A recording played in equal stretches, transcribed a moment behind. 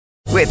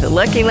With the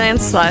Lucky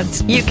Land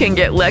Slots, you can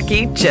get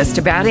lucky just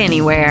about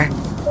anywhere.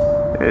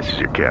 This is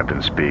your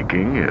captain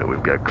speaking.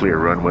 We've got clear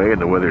runway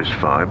and the weather's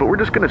fine, but we're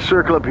just going to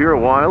circle up here a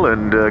while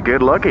and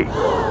get lucky.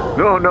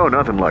 No,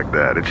 nothing like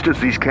that. It's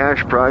just these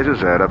cash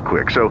prizes add up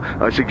quick. So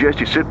I suggest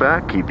you sit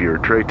back, keep your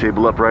tray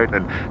table upright,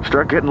 and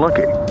start getting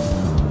lucky.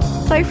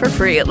 Play for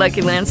free at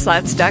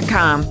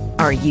LuckyLandSlots.com.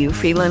 Are you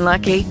feeling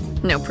lucky?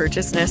 No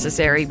purchase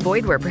necessary.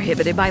 Void where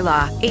prohibited by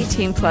law.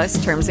 18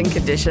 plus terms and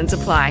conditions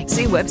apply.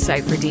 See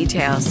website for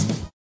details.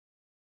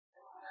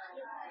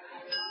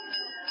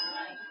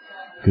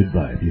 Good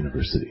Vibe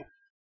University.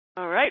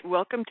 All right,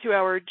 welcome to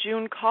our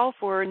June call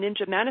for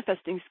Ninja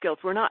Manifesting Skills.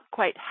 We're not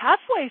quite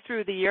halfway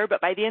through the year, but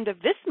by the end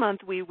of this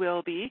month we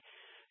will be.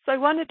 So I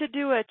wanted to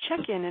do a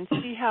check-in and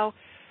see how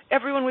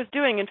everyone was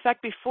doing. In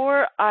fact,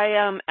 before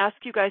I ask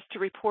you guys to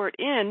report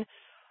in,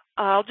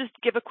 I'll just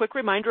give a quick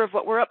reminder of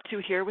what we're up to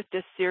here with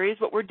this series.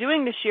 What we're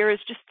doing this year is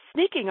just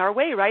sneaking our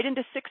way right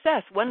into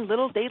success, one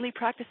little daily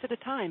practice at a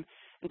time.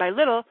 And by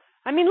little,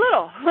 I mean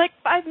little, like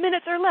 5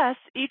 minutes or less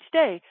each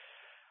day.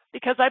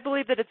 Because I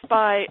believe that it's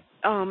by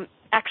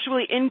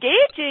actually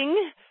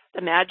engaging the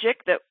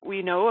magic that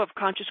we know of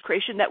conscious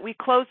creation that we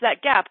close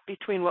that gap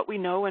between what we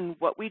know and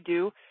what we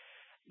do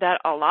that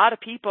a lot of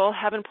people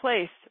have in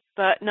place,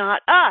 but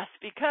not us,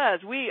 because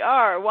we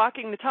are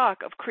walking the talk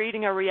of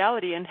creating our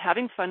reality and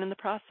having fun in the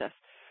process.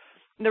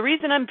 And the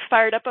reason I'm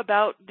fired up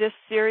about this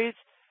series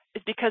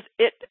is because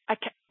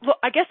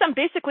I guess I'm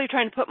basically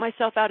trying to put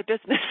myself out of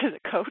business as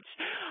a coach.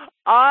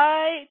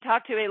 I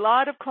talk to a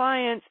lot of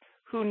clients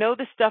who know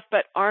this stuff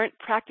but aren't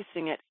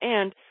practicing it.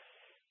 And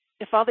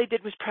if all they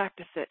did was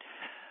practice it,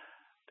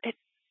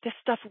 this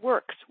stuff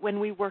works when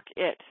we work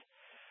it.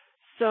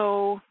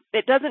 So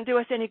it doesn't do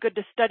us any good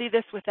to study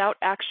this without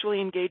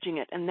actually engaging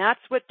it. And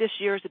that's what this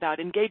year is about,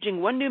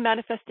 engaging one new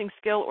manifesting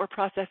skill or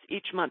process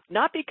each month.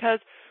 Not because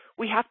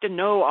we have to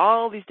know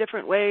all these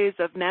different ways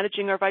of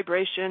managing our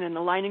vibration and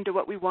aligning to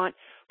what we want,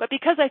 but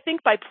because I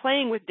think by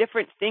playing with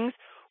different things,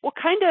 we'll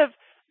kind of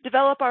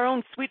develop our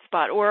own sweet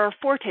spot or our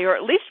forte, or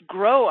at least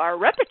grow our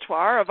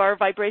repertoire of our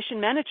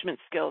vibration management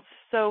skills.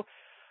 So,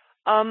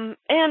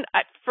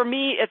 for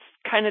me, it's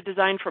kind of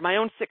designed for my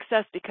own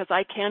success because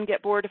I can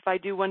get bored if I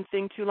do one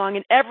thing too long,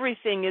 and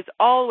everything is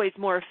always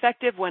more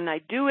effective when I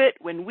do it,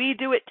 when we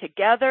do it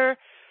together.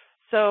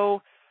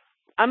 So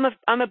I'm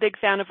a big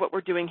fan of what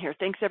we're doing here.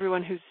 Thanks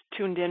everyone who's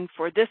tuned in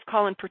for this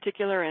call in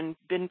particular and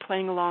been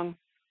playing along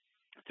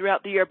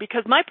throughout the year,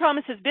 because my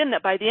promise has been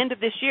that by the end of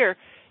this year,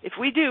 if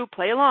we do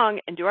play along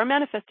and do our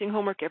manifesting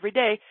homework every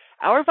day,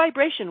 our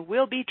vibration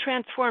will be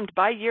transformed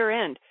by year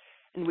end.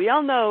 And we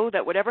all know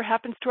that whatever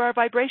happens to our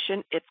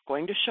vibration, it's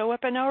going to show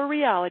up in our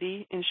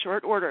reality in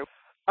short order.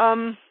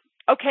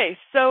 Okay,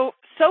 so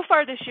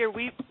far this year,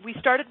 we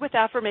started with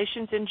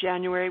affirmations in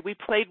January. We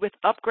played with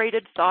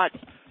upgraded thoughts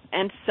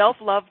and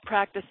self-love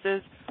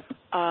practices,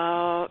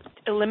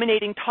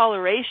 eliminating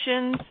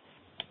tolerations,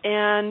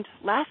 and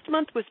last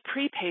month was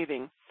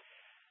pre-paving.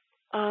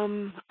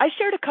 I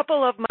shared a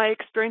couple of my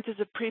experiences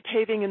of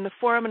pre-paving in the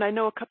forum, and I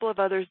know a couple of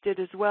others did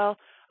as well.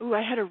 Ooh,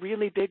 I had a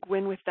really big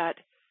win with that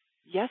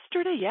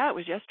yesterday. Yeah, it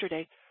was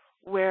yesterday,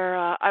 where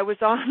I was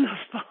on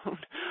the phone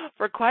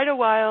for quite a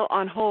while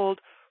on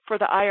hold for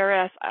the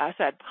IRS. I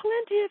had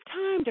plenty of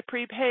time to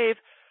pre-pave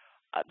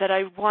that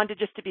I wanted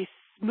just to be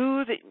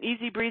smooth,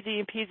 easy breezy,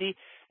 and peasy.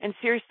 And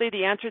seriously,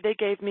 the answer they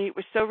gave me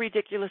was so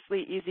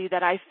ridiculously easy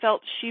that I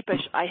felt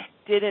sheepish.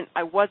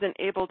 I wasn't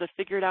able to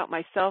figure it out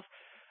myself.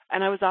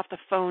 And I was off the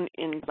phone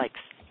in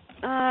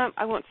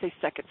I won't say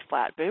seconds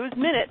flat, but it was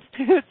minutes.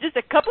 It was just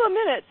a couple of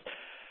minutes.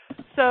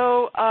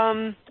 So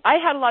I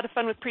had a lot of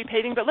fun with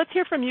pre-paving, but let's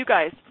hear from you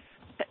guys.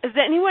 Is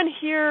anyone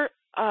here,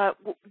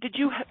 did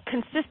you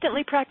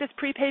consistently practice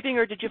pre-paving,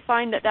 or did you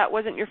find that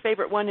wasn't your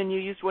favorite one and you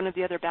used one of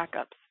the other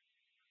backups?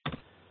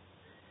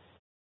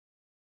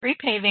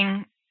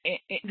 Pre-paving,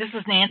 this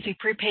is Nancy.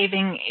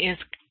 Pre-paving is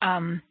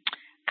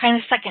kind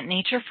of second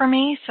nature for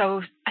me.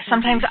 So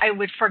sometimes I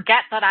would forget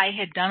that I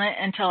had done it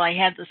until I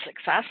had the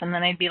success, and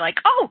then I'd be like,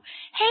 oh,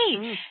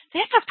 hey,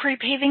 that's a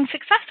pre-paving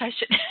success. I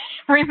should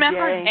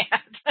remember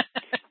that.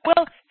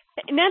 Well,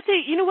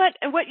 Nancy, you know what?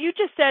 What you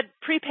just said,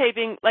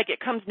 pre-paving, like it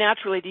comes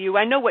naturally to you.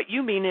 I know what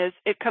you mean is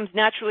it comes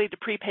naturally to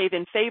pre-pave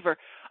in favor.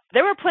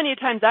 There were plenty of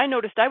times I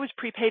noticed I was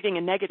pre-paving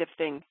a negative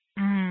thing.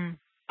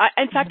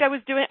 In fact,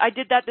 I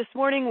did that this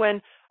morning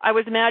when I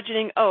was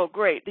imagining, oh,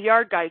 great, the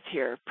yard guy's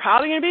here.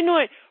 Probably going to be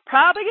annoyed.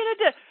 Probably going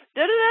to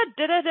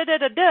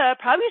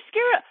probably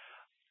scare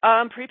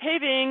it.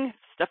 Pre-paving,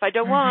 stuff I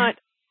don't want.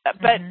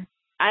 But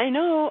I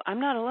know I'm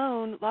not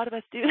alone. A lot of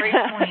us do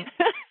that.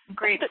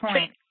 Great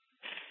point.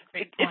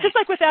 It's just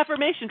like with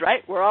affirmations,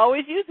 right? We're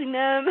always using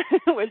them,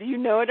 whether you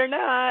know it or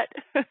not.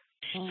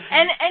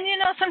 And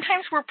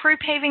sometimes we're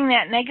pre-paving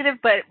that negative,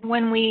 but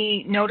when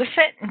we notice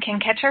it and can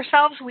catch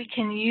ourselves, we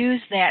can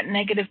use that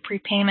negative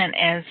prepavement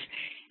as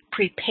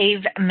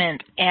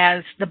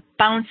the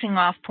bouncing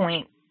off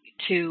point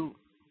to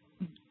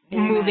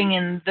moving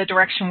in the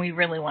direction we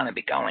really want to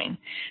be going.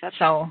 That's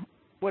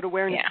what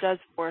awareness does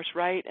for us,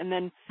 right? And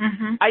then,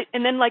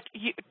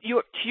 to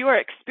your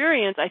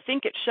experience, I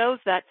think it shows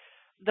that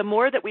the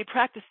more that we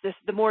practice this,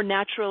 the more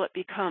natural it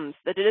becomes,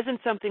 that it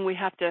isn't something we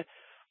have to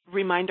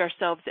remind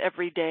ourselves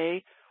every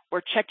day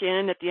or check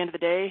in at the end of the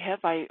day.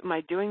 Am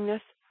I doing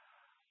this?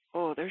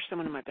 Oh, there's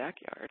someone in my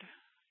backyard.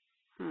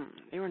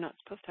 They were not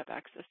supposed to have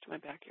access to my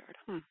backyard.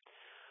 It's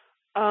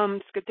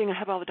a good thing I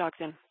have all the dogs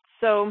in.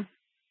 So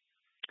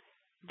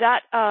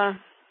that,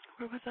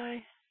 where was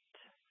I?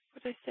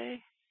 What did I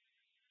say?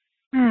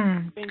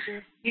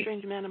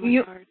 Strange man in my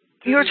yard.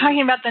 You were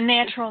talking about the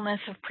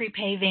naturalness of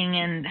pre-paving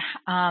and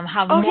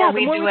how the more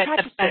we do it,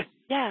 the better.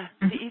 Yeah,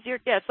 the easier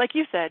it gets. Like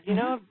you said,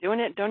 doing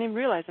it, don't even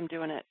realize I'm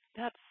doing it.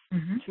 That's,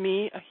 to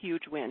me, a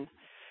huge win.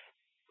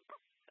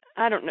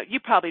 I don't know. You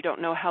probably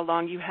don't know how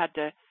long you had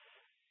to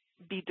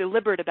be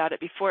deliberate about it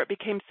before it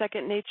became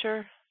second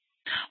nature.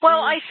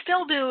 Well, I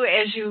still do,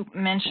 as you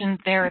mentioned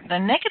there. The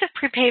negative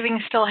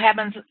pre-paving still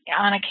happens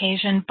on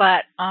occasion,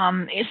 but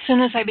as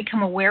soon as I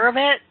become aware of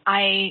it,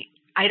 I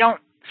don't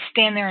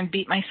stand there and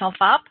beat myself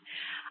up.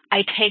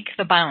 I take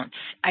the bounce.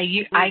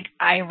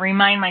 I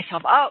remind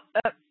myself,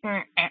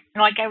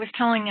 like I was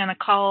telling on a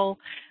call,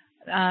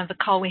 the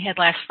call we had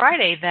last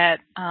Friday,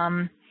 that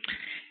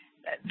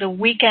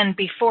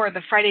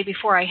the Friday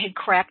before, I had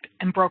cracked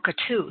and broke a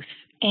tooth,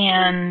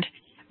 and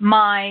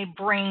my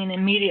brain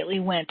immediately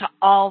went to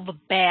all the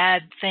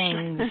bad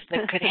things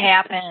that could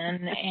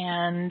happen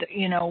and,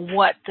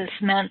 what this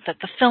meant, that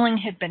the filling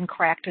had been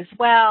cracked as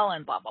well,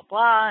 and blah, blah,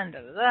 blah, and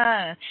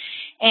da-da-da.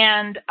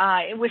 And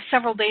it was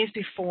several days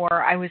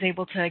before I was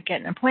able to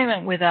get an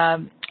appointment with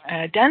a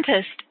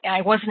dentist.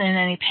 I wasn't in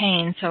any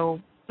pain,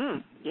 so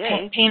pain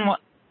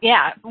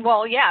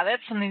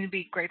that's something to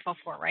be grateful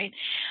for, right?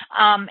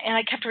 And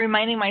I kept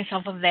reminding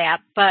myself of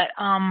that. But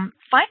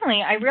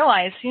finally, I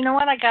realized, you know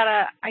what? I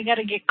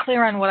gotta get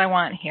clear on what I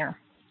want here.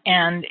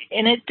 And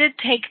it did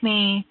take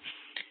me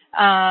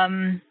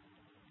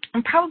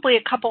probably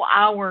a couple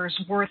hours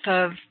worth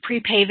of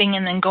pre-paving,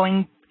 and then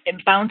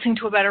bouncing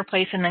to a better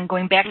place, and then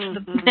going back to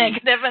the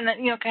negative, and then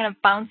kind of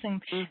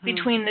bouncing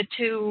between the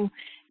two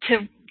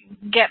to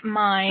get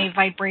my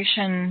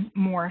vibration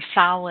more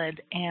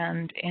solid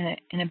and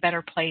in a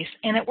better place.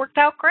 And it worked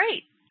out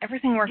great.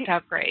 Everything worked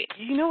out great.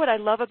 You know what I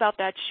love about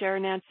that share,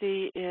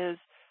 Nancy, is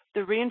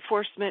the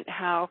reinforcement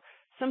how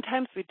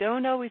sometimes we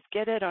don't always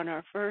get it on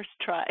our first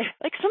try.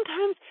 Like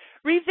sometimes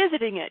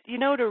revisiting it,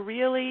 to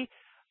really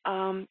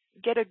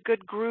get a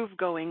good groove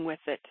going with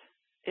it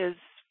is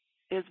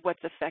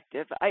what's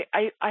effective.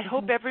 I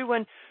hope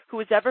everyone who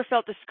has ever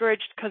felt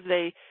discouraged because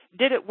they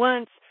did it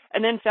once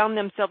and then found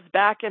themselves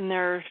back in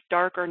their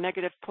dark or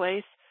negative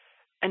place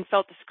and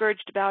felt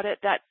discouraged about it,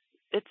 that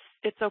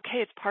it's okay.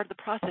 It's part of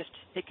the process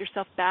to take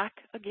yourself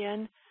back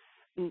again.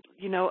 And,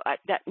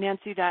 that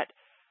Nancy, that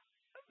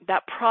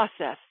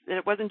process, that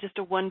it wasn't just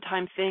a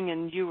one-time thing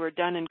and you were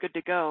done and good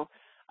to go.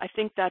 I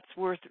think that's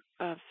worth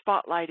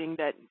spotlighting,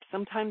 that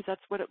sometimes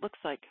that's what it looks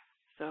like.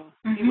 So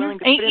be willing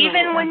to put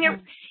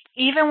in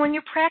even when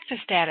you're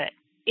practiced at it,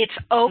 it's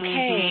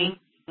okay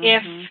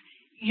if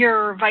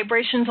your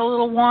vibration's a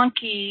little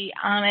wonky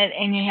on it,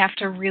 and you have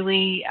to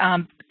really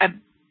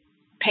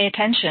pay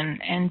attention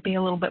and be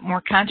a little bit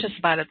more conscious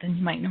about it than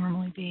you might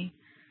normally be.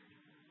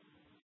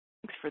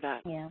 Thanks for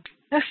that. Yeah.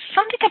 There's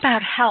something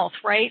about health,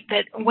 right?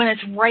 That when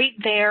it's right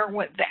there,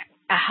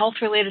 a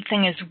health-related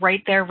thing is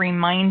right there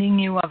reminding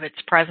you of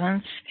its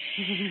presence.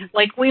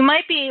 Like we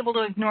might be able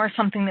to ignore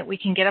something that we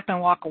can get up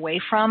and walk away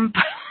from,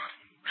 but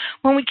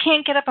when we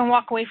can't get up and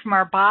walk away from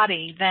our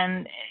body,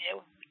 then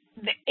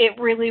it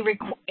really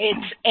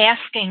it's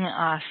asking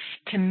us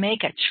to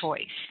make a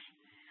choice.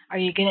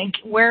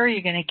 Where are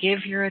you going to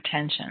give your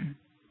attention?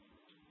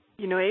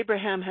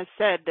 Abraham has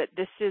said that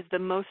this is the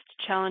most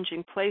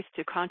challenging place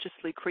to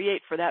consciously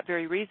create for that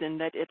very reason,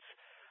 that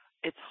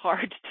it's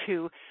hard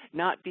to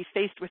not be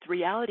faced with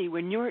reality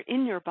when you're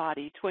in your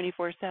body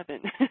 24/7.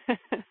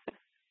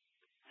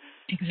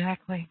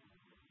 Exactly.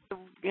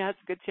 Yeah, it's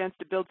a good chance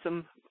to build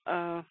some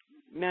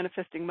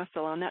manifesting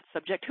muscle on that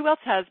subject. Who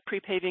else has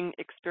pre-paving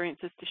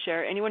experiences to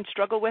share? Anyone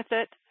struggle with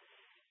it?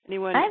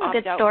 Anyone? I have a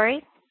good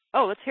story.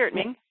 Oh, let's hear it,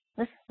 Ming.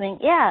 This is Ming.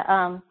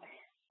 Yeah,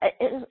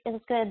 it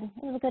was good.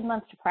 It was a good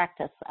month to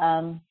practice.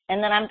 And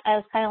then I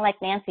was kind of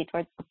like Nancy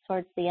towards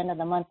the end of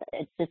the month.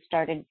 It just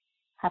started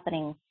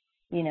happening,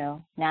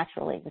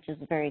 naturally, which is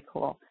very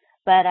cool.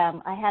 But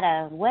I had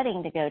a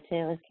wedding to go to.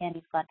 It was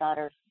Candy's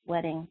goddaughter's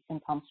wedding in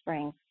Palm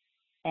Springs,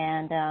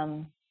 and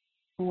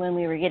when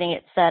we were getting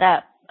it set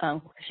up,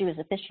 she was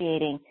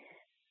officiating,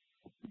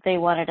 they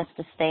wanted us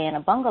to stay in a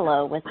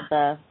bungalow with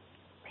the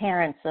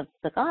parents of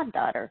the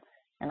goddaughter.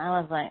 And I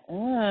was like, I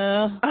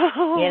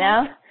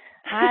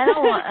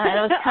don't want,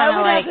 I was kind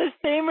of like, have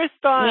the same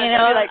response.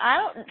 I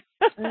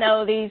don't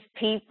know these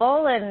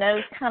people, and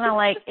those kind of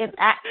like, and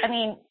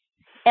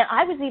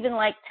I was even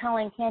like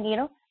telling Candy,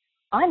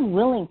 I'm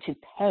willing to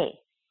pay.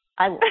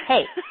 I will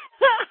pay.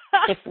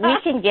 If we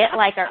can get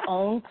like our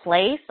own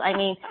place,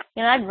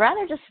 I'd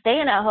rather just stay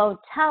in a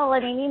hotel. I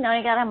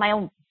got to have my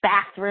own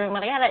bathroom,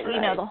 and I got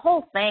to, the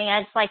whole thing.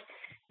 I just like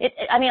it.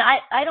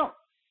 I don't.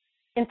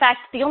 In fact,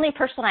 the only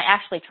person I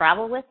actually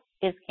travel with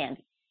is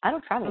Candy. I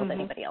don't travel with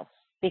anybody else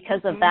because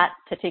of that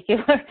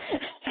particular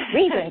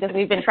reason, because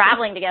we've been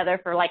traveling together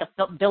for like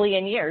a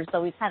billion years,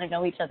 so we kind of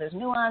know each other's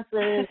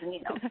nuances, and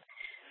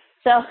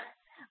So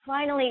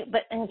finally,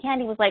 and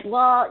Candy was like,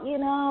 well,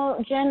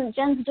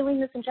 Jen's doing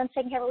this and Jen's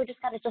taking care of it. We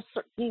just got to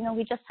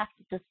we just have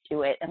to just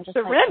do it. And just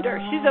surrender.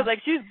 Like, She said like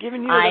she's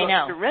giving you a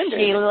little surrender.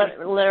 She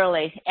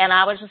literally, and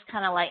I was just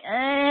kind of like,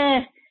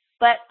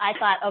 But I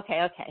thought,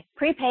 okay,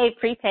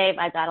 prepave.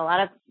 I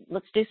got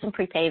let's do some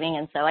prepaving.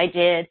 And so I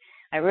did.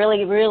 I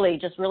really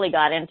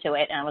got into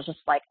it. And I was just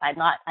like,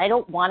 I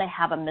don't want to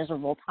have a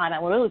miserable time. I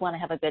really want to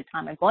have a good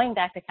time. I'm going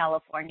back to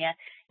California.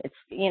 It's,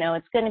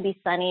 it's going to be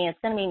sunny. It's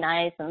going to be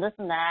nice and this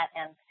and that.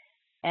 And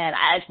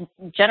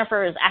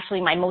Jennifer is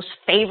actually my most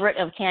favorite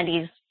of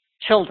Candy's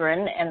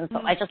children. And so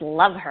I just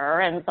love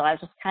her. And so I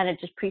was just kind of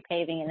just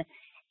prepaving.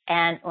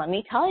 And let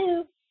me tell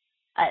you,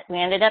 we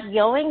ended up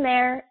going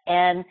there,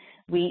 and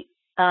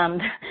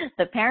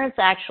the parents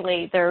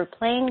actually, their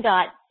plane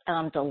got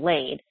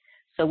delayed.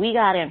 So we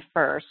got in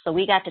first. So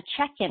we got to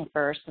check in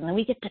first, and then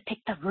we get to pick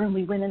the room.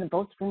 We went into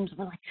both rooms, and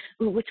we're like,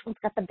 ooh, which one's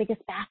got the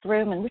biggest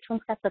bathroom, and which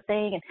one's got the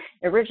thing?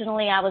 And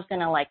originally I was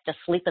going to like just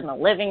sleep in the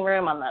living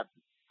room on the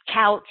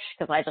couch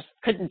because I just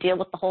couldn't deal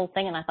with the whole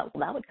thing. And I thought,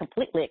 well, that would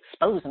completely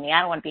expose me.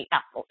 I don't want to be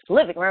out in the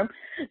living room.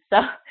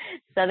 So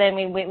then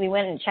we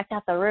went and checked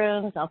out the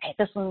rooms. Okay,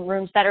 this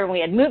room's better. And we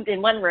had moved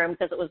in one room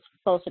because it was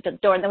closer to the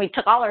door. And then we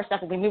took all our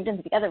stuff and we moved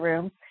into the other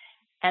room.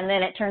 And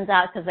then it turns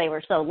out, because they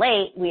were so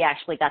late, we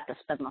actually got to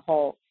spend the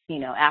whole,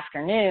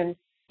 afternoon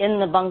in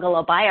the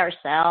bungalow by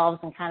ourselves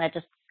and kind of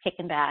just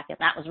kicking back. And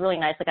that was really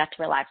nice. I got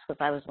to relax because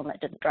I was the one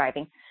that did the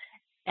driving.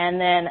 And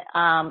then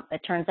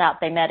it turns out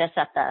they met us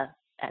at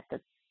the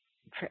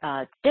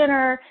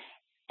dinner.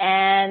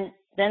 And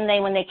then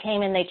when they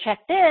came and they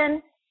checked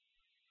in,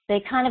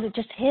 they kind of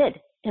just hid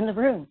in the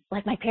room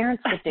like my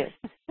parents would do.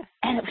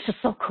 And it was just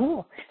so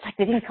cool. It's like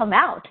they didn't come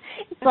out.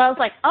 So I was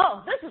like,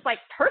 oh, this is like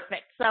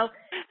perfect. So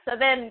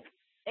then,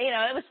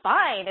 it was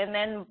fine. And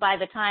then by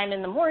the time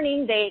in the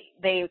morning,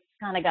 they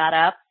kind of got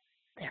up.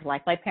 They're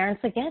like my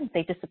parents again.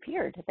 They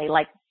disappeared. They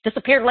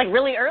disappeared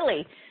really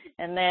early.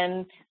 And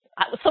then,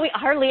 so we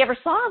hardly ever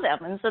saw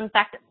them. And so in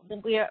fact,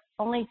 we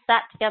only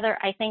sat together,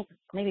 I think,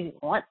 maybe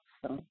once.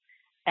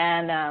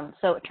 And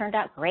so it turned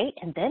out great.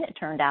 And then it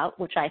turned out,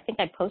 which I think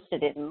I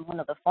posted it in one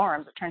of the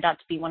forums, it turned out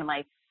to be one of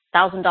my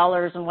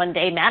 $1,000 in one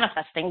day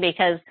manifesting,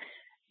 because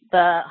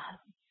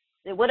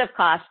it would have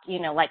cost,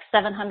 like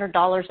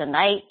 $700 a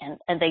night.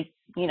 And they,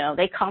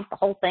 they comped the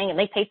whole thing, and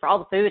they paid for all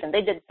the food, and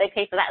they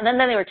paid for that. And then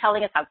they were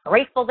telling us how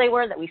grateful they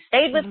were that we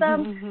stayed with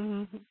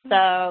them.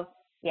 So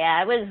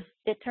yeah,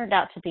 it turned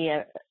out to be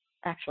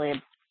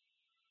actually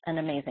an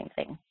amazing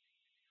thing.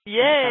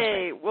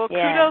 Yay. Well,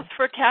 kudos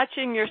for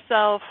catching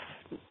yourself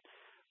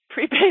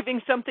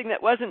prepaving something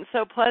that wasn't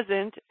so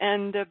pleasant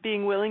and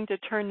being willing to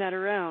turn that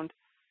around.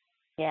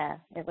 Yeah,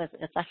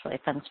 it's actually a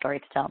fun story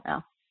to tell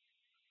now.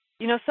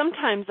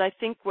 Sometimes I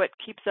think what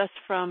keeps us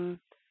from,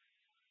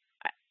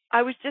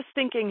 I was just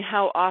thinking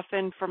how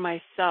often for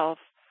myself,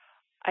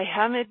 I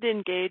haven't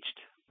engaged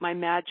my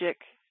magic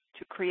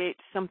to create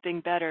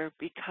something better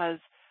because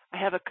I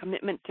have a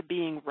commitment to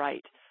being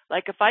right.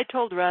 Like if I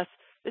told Russ,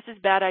 this is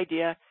a bad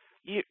idea,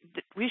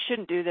 we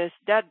shouldn't do this,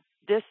 that,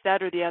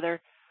 or the other,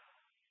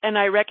 and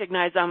I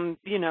recognize I'm,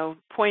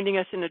 pointing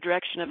us in a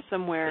direction of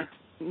somewhere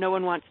no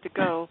one wants to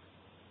go,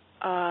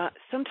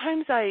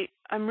 sometimes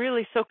I'm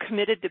really so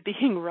committed to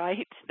being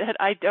right that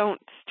I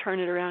don't turn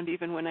it around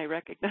even when I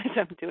recognize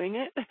I'm doing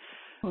it.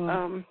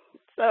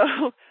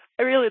 So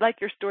I really like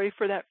your story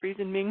for that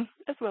reason, Ming,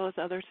 as well as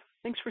others.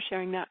 Thanks for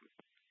sharing that.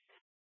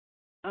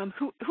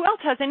 Who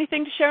else has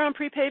anything to share on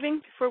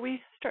prepaving before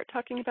we start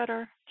talking about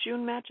our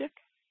June magic?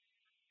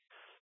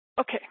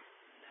 Okay.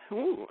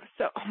 Ooh,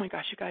 so, oh my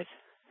gosh, you guys.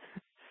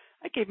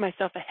 I gave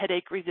myself a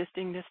headache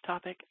resisting this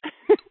topic.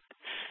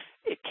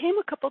 It came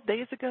a couple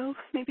days ago,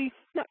 maybe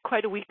not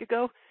quite a week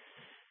ago.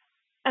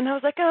 And I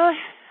was like, I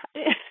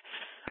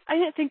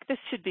didn't think this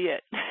should be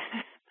it.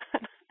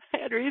 I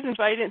had reasons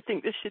why I didn't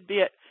think this should be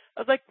it.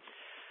 I was like,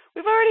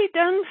 we've already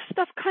done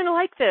stuff kind of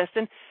like this.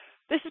 And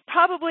this is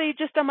probably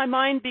just on my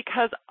mind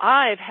because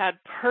I've had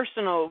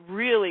personal,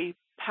 really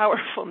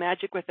powerful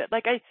magic with it.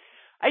 Like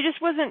I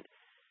just wasn't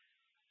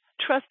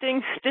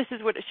trusting this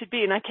is what it should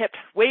be. And I kept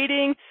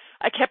waiting.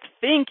 I kept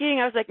thinking.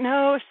 I was like,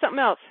 no, it's something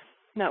else.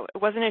 No,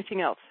 it wasn't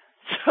anything else.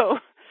 So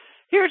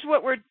here's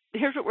what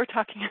we're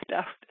talking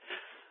about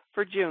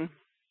for June.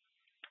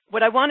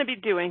 What I want to be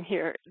doing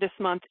here this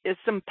month is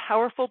some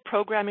powerful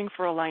programming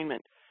for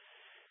alignment.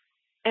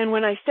 And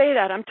when I say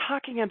that, I'm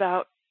talking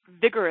about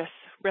vigorous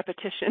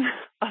repetition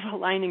of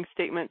aligning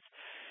statements,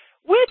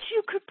 which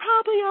you could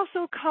probably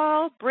also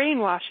call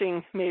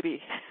brainwashing,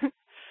 maybe.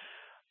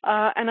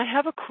 And I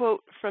have a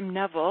quote from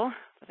Neville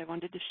that I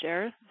wanted to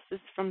share. This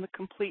is from The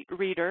Complete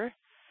Reader.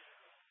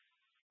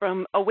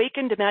 From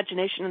Awakened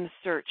Imagination in the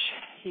Search,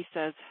 he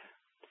says,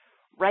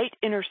 right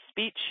inner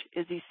speech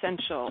is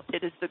essential.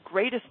 It is the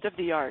greatest of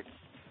the arts.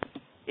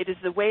 It is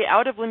the way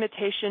out of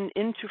limitation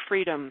into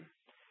freedom.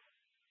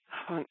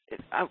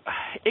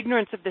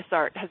 Ignorance of this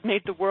art has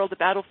made the world a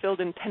battlefield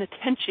and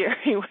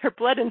penitentiary where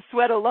blood and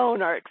sweat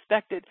alone are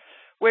expected,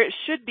 where it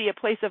should be a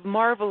place of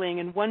marveling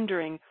and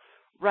wondering.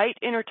 Right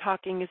inner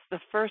talking is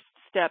the first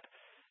step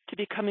to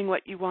becoming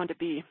what you want to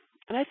be.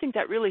 And I think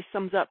that really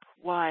sums up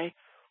why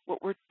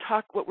what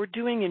we're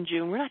doing in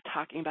June, we're not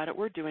talking about it,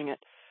 we're doing it,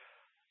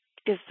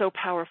 is so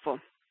powerful.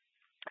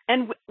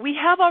 And we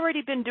have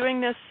already been doing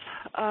this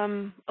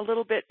a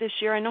little bit this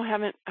year. I know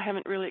I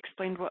haven't really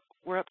explained what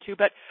we're up to,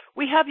 but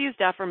we have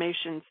used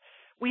affirmations.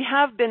 We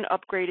have been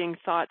upgrading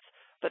thoughts,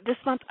 but this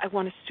month I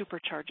want to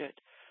supercharge it.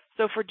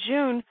 So for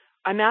June,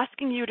 I'm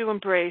asking you to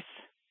embrace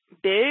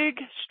big,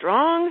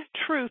 strong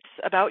truths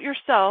about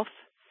yourself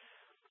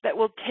that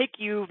will take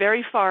you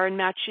very far in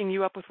matching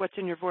you up with what's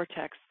in your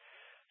vortex.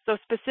 So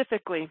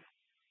specifically,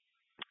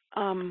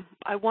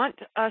 I want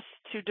us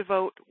to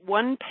devote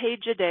 1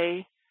 page a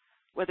day,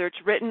 whether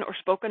it's written or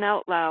spoken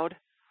out loud,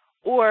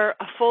 or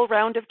a full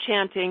round of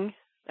chanting.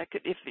 That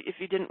could, if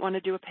you didn't want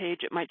to do a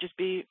page, it might just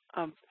be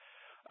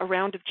a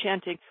round of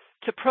chanting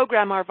to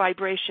program our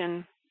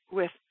vibration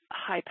with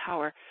high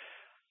power.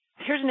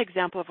 Here's an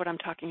example of what I'm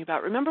talking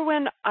about. Remember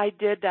when I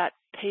did that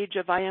page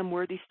of I am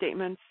worthy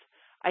statements?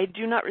 I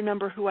do not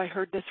remember who I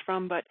heard this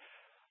from, but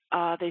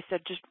they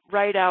said just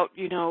write out,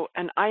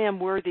 an I am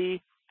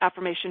worthy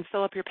affirmation,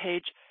 fill up your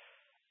page.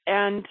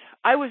 And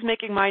I was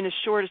making mine as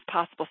short as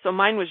possible. So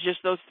mine was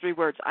just those 3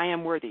 words, I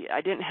am worthy.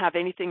 I didn't have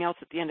anything else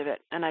at the end of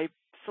it. And I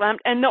slammed.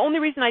 And the only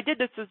reason I did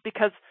this was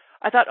because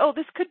I thought,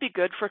 this could be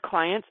good for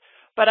clients.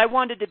 But I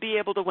wanted to be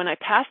able to, when I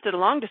passed it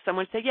along to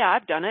someone, say, yeah,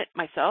 I've done it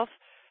myself.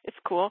 It's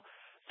cool.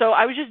 So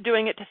I was just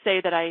doing it to say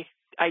that I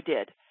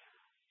did.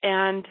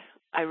 And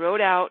I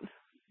wrote out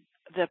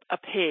a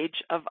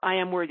page of I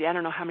am worthy. I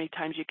don't know how many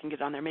times you can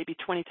get on there, maybe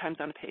 20 times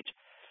on a page.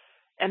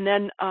 And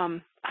then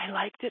I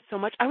liked it so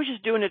much. I was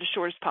just doing it as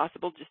short as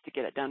possible just to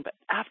get it done. But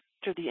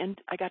after the end,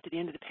 I got to the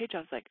end of the page, I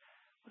was like,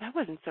 well, that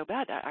wasn't so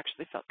bad. That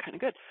actually felt kind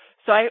of good.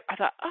 So I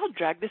thought, I'll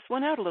drag this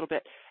one out a little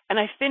bit. And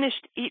I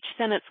finished each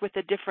sentence with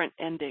a different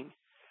ending.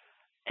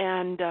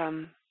 And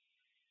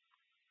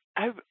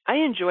I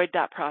enjoyed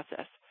that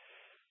process.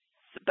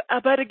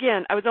 But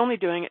again, I was only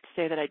doing it to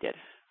say that I did.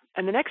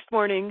 And the next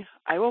morning,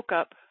 I woke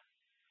up,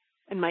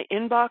 and my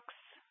inbox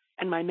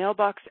and my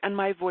mailbox and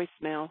my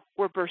voicemail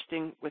were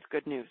bursting with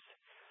good news.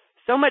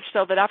 So much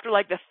so that after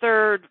like the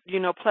third,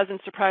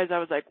 pleasant surprise, I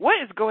was like,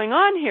 what is going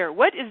on here?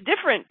 What is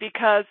different?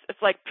 Because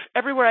it's like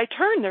everywhere I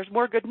turn, there's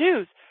more good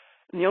news.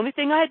 And the only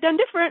thing I had done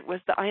different was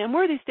the I am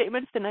worthy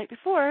statements the night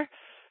before.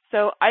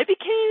 So I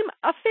became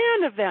a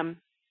fan of them.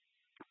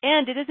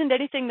 And it isn't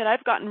anything that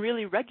I've gotten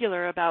really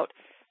regular about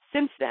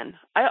since then.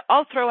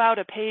 I'll throw out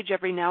a page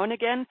every now and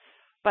again,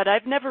 but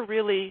I've never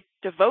really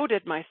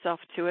devoted myself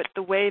to it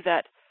the way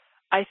that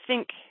I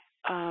think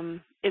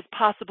is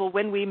possible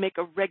when we make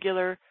a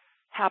regular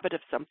habit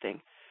of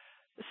something.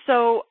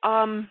 So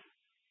so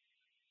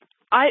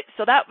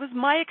that was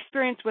my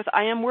experience with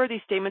I am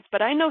worthy statements,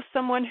 but I know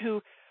someone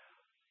who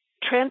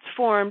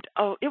transformed,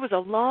 it was a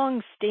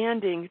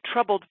long-standing,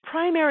 troubled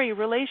primary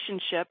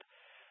relationship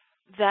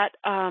that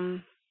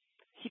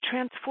he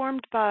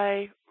transformed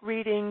by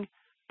reading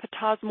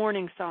Ptah's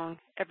morning song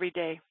every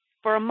day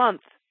for a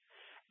month.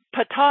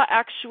 Ptah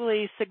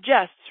actually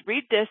suggests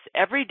read this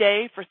every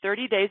day for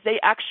 30 days. They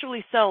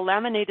actually sell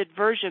laminated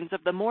versions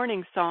of the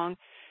morning song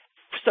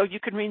so you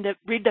can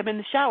read them in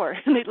the shower.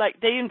 And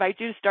they invite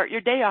you to start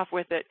your day off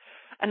with it.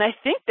 And I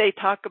think they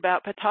talk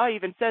about, Ptah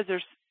even says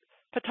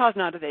Ptah's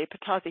not a they,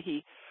 Ptah's a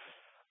he,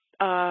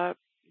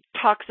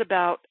 talks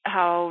about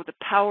how the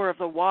power of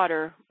the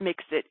water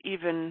makes it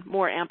even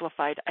more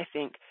amplified, I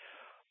think.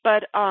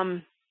 But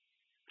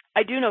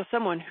I do know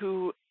someone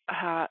who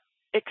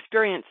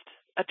experienced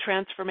a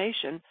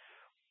transformation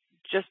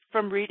just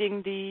from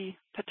reading the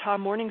Ptah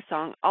morning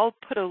song. I'll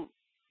put a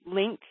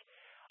link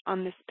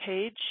on this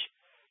page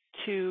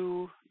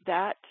to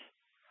that.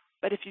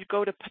 But if you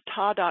go to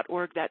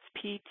ptah.org, that's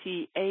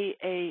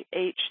PTAAH.org.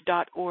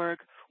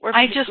 Or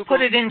I just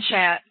put it in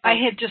chat. I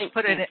had just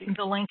put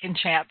the link in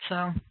chat,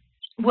 so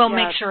we'll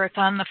make sure it's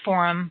on the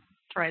forum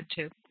thread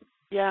too.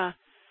 Yeah.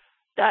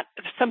 That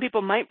some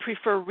people might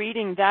prefer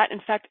reading that. In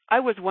fact, I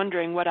was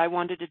wondering what I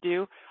wanted to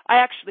do. I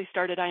actually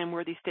started I Am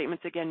Worthy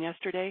Statements again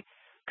yesterday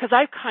because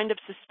I kind of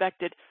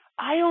suspected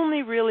I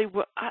only really,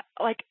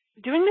 like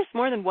doing this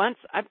more than once,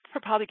 I'd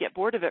probably get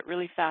bored of it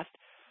really fast.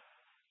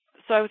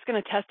 So I was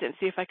going to test it and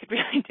see if I could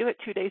really do it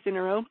 2 days in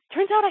a row.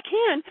 Turns out I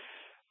can.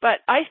 But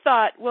I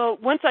thought, well,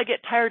 once I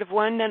get tired of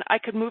one, then I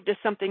could move to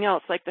something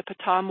else, like the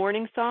Ptah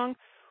morning song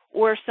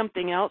or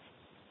something else.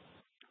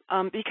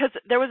 Because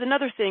there was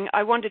another thing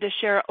I wanted to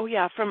share.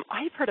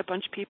 I've heard a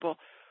bunch of people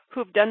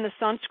who've done the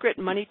Sanskrit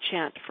money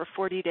chant for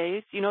 40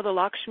 days. You know, the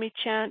Lakshmi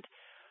chant?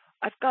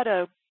 I've got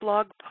a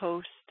blog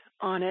post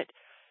on it.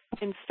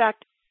 In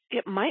fact,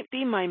 it might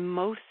be my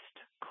most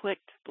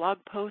clicked blog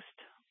post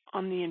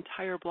on the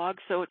entire blog.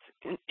 So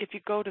if you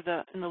go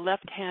to in the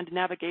left-hand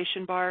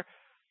navigation bar,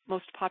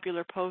 most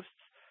popular posts,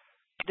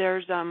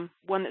 there's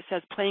one that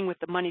says playing with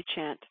the money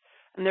chant.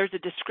 And there's a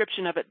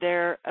description of it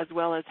there as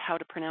well as how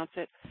to pronounce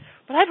it.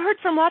 But I've heard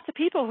from lots of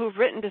people who've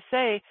written to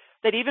say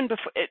that even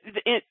before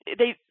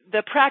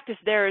the practice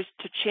there is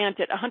to chant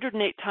it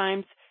 108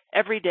 times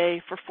every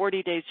day for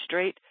 40 days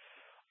straight.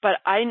 But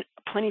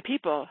plenty of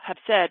people have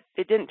said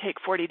it didn't take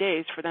 40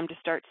 days for them to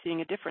start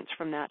seeing a difference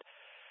from that.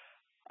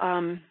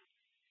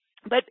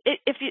 But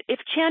if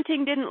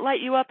chanting didn't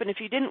light you up, and if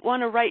you didn't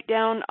want to write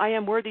down I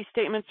am worthy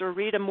statements or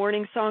read a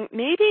morning song,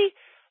 maybe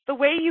the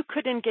way you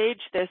could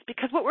engage this,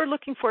 because what we're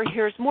looking for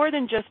here is more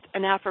than just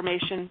an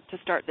affirmation to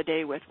start the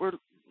day with. We're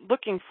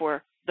looking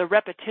for the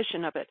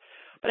repetition of it.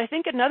 But I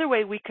think another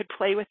way we could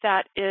play with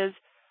that is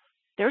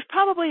there's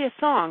probably a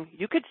song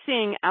you could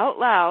sing out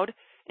loud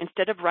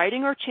instead of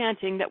writing or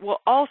chanting that will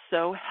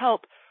also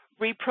help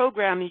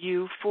reprogram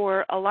you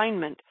for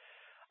alignment.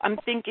 I'm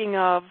thinking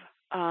of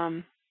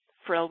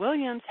Pharrell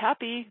Williams,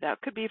 Happy,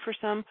 that could be for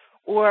some,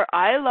 or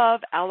I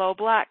love Aloe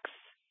Black's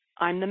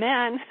I'm the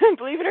Man.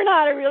 Believe it or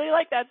not, I really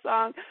like that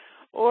song.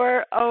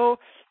 Or,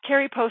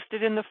 Carrie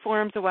posted in the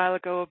forums a while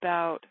ago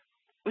about,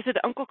 was it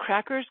Uncle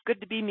Kracker's Good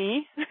to Be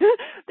Me?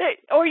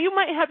 Or you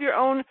might have your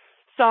own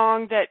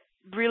song that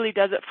really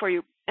does it for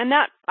you. And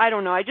that, I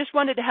don't know, I just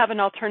wanted to have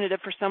an alternative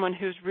for someone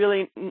who's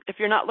really, if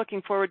you're not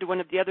looking forward to one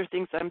of the other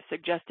things I'm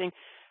suggesting,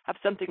 have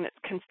something that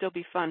can still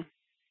be fun.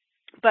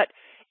 But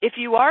if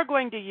you are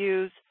going to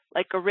use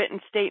like a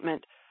written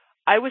statement,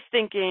 I was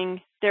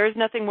thinking there is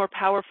nothing more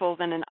powerful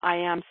than an I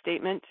am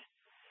statement,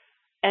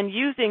 and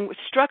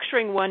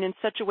structuring one in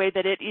such a way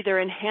that it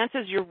either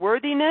enhances your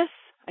worthiness,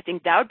 I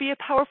think that would be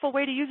a powerful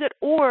way to use it,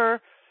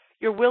 or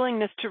your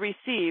willingness to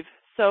receive.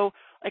 So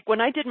like when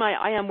I did my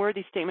I am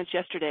worthy statements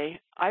yesterday,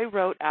 I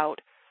wrote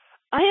out,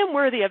 I am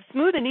worthy of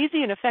smooth and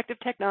easy and effective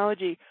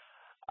technology.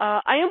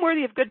 I am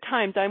worthy of good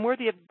times. I am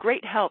worthy of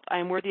great help. I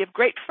am worthy of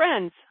great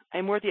friends. I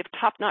am worthy of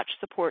top-notch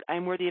support. I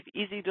am worthy of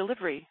easy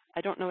delivery.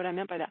 I don't know what I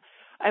meant by that.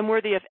 I'm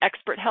worthy of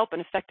expert help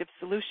and effective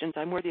solutions.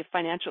 I'm worthy of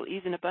financial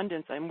ease and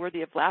abundance. I'm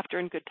worthy of laughter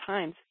and good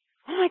times.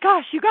 Oh my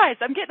gosh, you guys,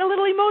 I'm getting a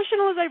little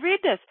emotional as I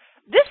read this.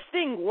 This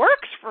thing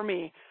works for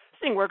me.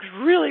 This thing works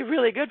really,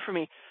 really good for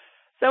me.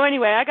 So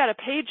anyway, I got a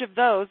page of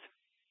those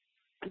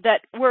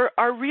that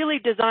are really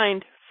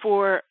designed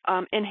for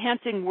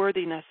enhancing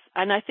worthiness.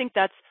 And I think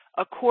that's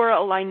a core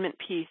alignment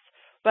piece.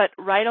 But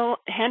right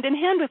hand in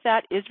hand with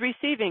that is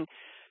receiving.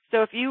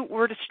 So if you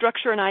were to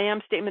structure an I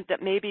am statement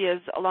that maybe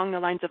is along the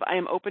lines of I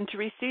am open to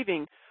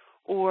receiving,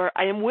 or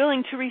I am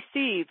willing to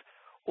receive,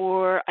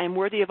 or I am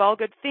worthy of all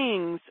good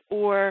things,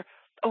 or,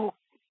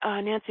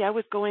 Nancy, I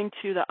was going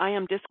to the I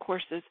am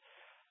discourses,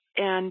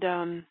 and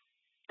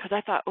because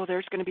I thought,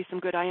 there's going to be some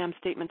good I am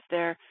statements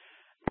there.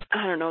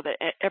 I don't know that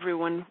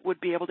everyone would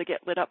be able to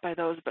get lit up by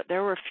those, but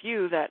there were a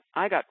few that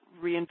I got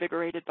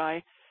reinvigorated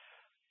by.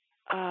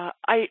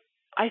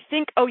 I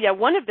think,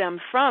 one of them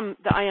from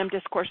the I Am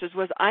Discourses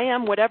was, I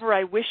am whatever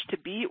I wish to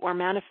be or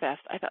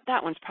manifest. I thought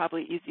that one's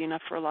probably easy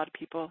enough for a lot of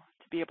people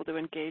to be able to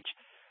engage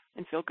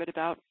and feel good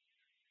about.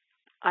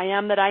 I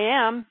am that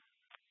I am.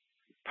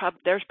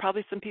 There's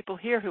probably some people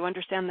here who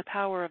understand the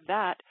power of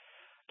that.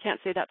 Can't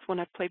say that's one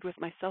I've played with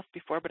myself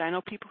before, but I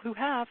know people who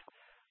have,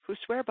 who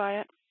swear by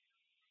it.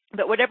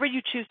 But whatever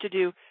you choose to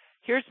do,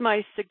 here's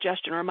my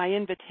suggestion or my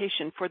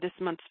invitation for this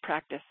month's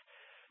practice,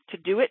 to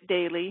do it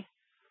daily,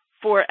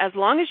 for as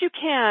long as you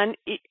can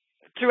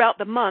throughout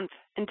the month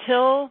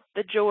until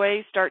the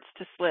joy starts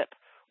to slip.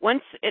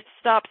 Once it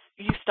stops,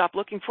 you stop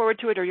looking forward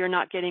to it or you're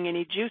not getting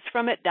any juice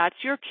from it, that's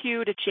your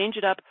cue to change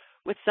it up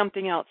with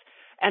something else.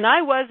 And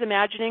I was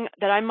imagining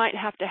that I might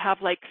have to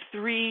have like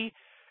 3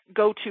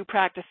 go-to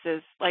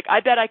practices. Like I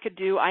bet I could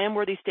do I am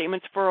worthy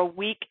statements for a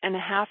week and a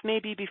half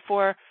maybe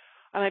before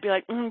I might be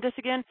like, this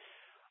again.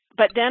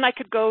 But then I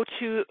could go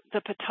to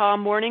the Patah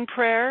morning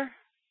prayer.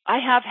 I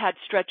have had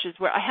stretches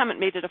where I haven't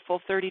made it a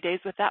full 30 days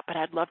with that, but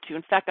I'd love to.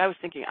 In fact, I was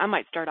thinking I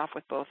might start off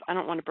with both. I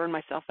don't want to burn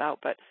myself out,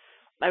 but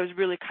I was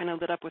really kind of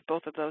lit up with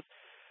both of those.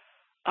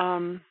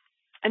 And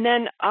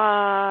then,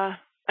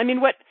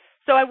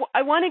 So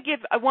I want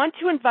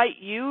to invite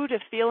you to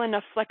feel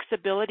enough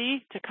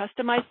flexibility to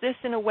customize this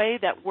in a way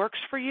that works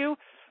for you.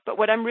 But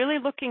what I'm really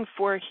looking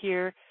for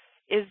here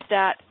is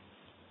that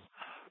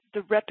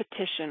the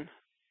repetition,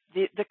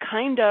 the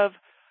kind of,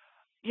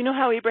 you know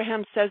how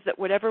Abraham says that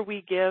whatever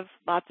we give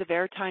lots of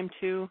airtime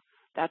to,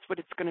 that's what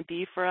it's going to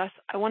be for us.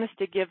 I want us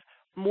to give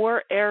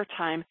more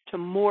airtime to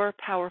more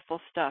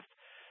powerful stuff.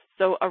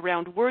 So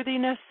around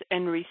worthiness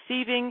and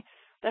receiving,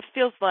 that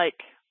feels like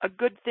a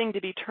good thing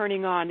to be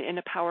turning on in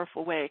a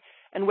powerful way.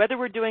 And whether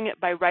we're doing it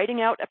by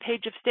writing out a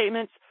page of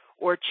statements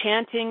or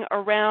chanting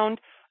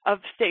around of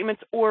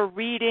statements or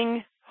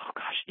reading,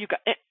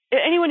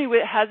 anyone who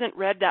hasn't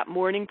read that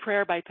morning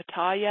prayer by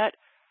Patah yet,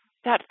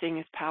 that thing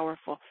is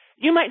powerful.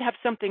 You might have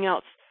something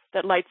else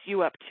that lights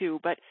you up too,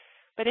 but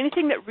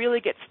anything that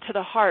really gets to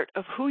the heart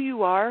of who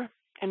you are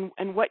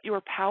and what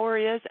your power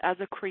is as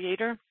a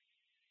creator,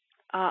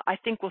 I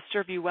think will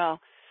serve you well.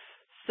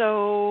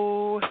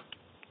 So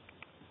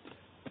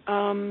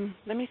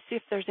let me see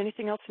if there's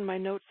anything else in my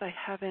notes I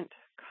haven't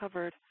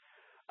covered.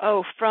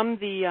 From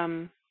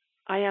the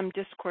I am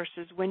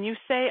discourses. When you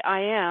say I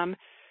am,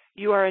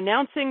 you are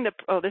announcing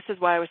this is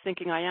why I was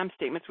thinking I am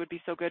statements would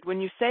be so good.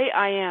 When you say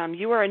I am,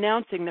 you are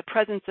announcing the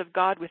presence of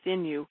God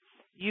within you.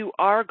 You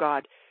are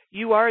God.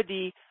 You are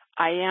the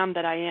I am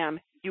that I am.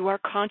 You are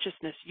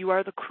consciousness. You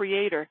are the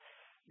creator.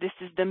 This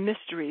is the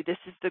mystery. This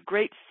is the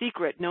great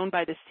secret known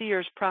by the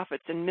seers,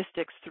 prophets, and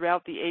mystics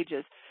throughout the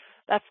ages.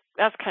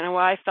 That's kind of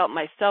why I felt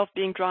myself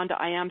being drawn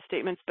to I am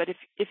statements. But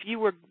if you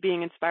were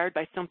being inspired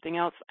by something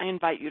else, I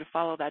invite you to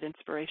follow that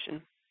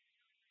inspiration.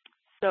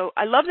 So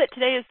I love that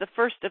today is the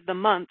first of the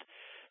month,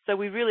 so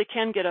we really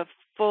can get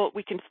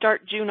we can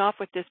start June off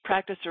with this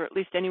practice, or at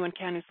least anyone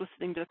can who's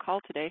listening to the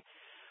call today.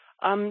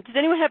 Does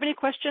anyone have any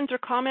questions or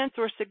comments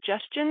or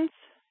suggestions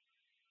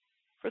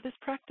for this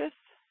practice?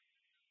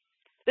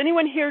 Has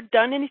anyone here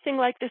done anything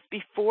like this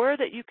before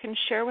that you can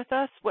share with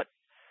us what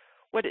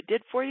it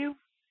did for you?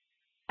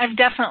 I've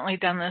definitely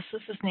done this.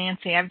 This is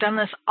Nancy. I've done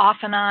this off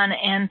and on,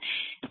 and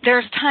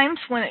there's times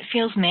when it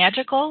feels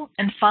magical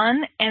and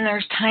fun, and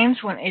there's times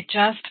when it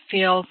just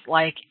feels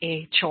like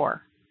a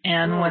chore.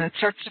 And when it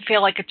starts to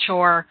feel like a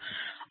chore,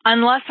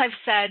 unless I've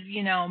said,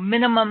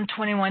 minimum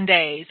 21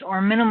 days or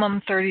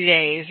minimum 30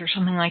 days or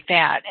something like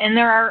that. And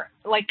there are,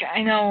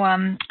 I know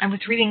I was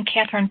reading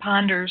Catherine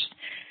Ponder's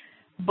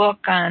book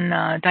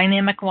on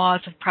dynamic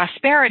laws of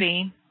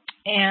prosperity,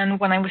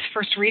 and when I was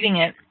first reading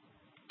it,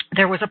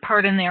 there was a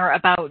part in there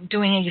about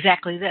doing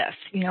exactly this,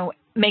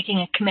 making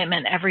a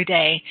commitment every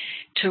day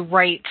to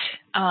write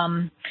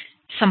some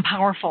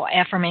powerful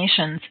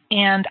affirmations.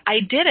 And I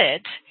did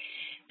it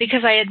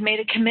because I had made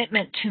a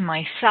commitment to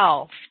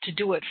myself to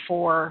do it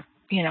for,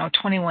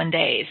 21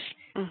 days.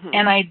 Mm-hmm.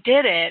 And I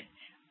did it,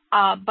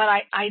 but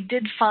I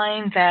did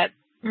find that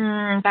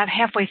about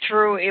halfway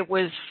through it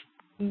was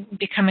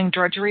becoming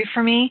drudgery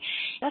for me.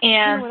 That's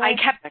and I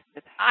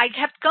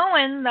kept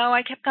going,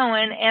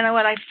 and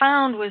what I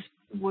found was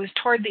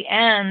toward the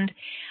end,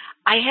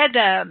 I had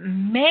to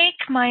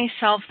make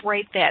myself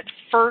write the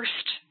first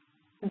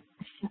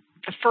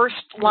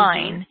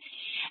line.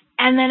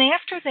 And then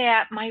after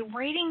that, my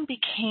writing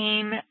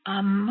became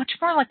much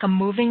more like a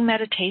moving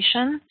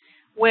meditation,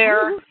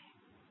 where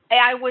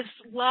I was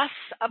less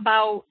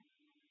about,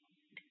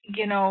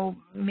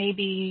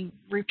 maybe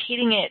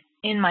repeating it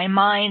in my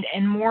mind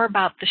and more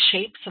about the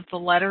shapes of the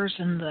letters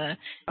and the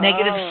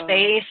negative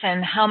space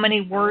and how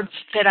many words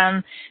fit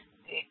on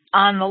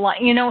the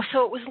line,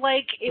 so it was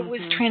like it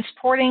was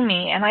transporting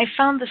me. And I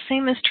found the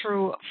same is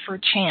true for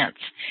chants.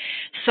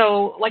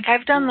 So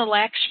I've done the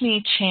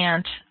Lakshmi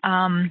chant.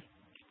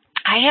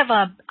 I have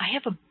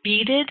a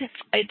beaded,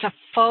 it's a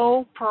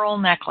faux pearl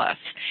necklace,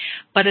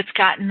 but it's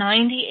got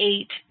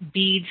 98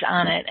 beads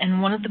on it,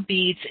 and one of the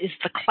beads is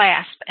the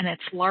clasp, and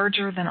it's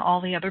larger than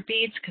all the other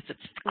beads because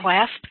it's the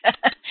clasp.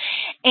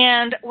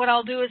 And what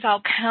I'll do is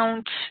I'll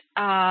count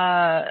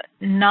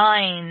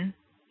 9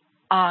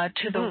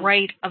 to the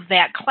right of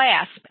that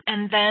clasp,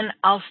 and then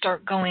I'll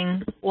start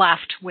going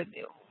left with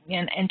you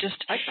and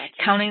just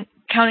counting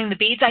the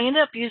beads. I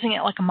ended up using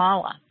it like a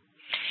mala.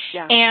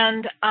 Yeah.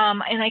 And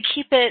I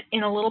keep it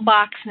in a little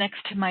box next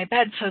to my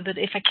bed so that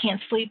if I can't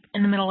sleep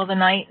in the middle of the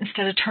night,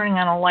 instead of turning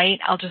on a light,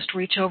 I'll just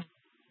reach over.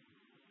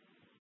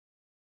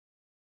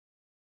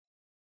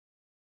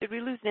 Did we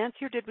lose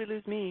Nancy or did we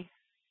lose me?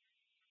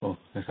 Oh,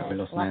 I thought we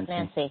lost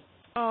Nancy.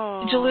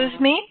 Oh. Did you lose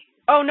me?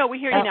 Oh, no, we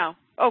hear you now.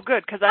 Oh,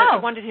 good, because I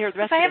wanted to hear the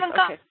rest of it. I haven't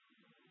got.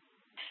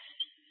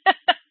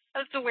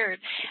 That's so weird.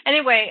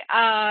 Anyway,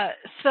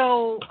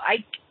 so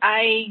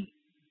I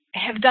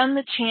have done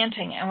the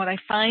chanting, and what I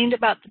find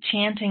about the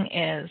chanting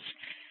is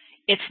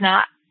it's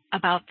not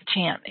about the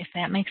chant, if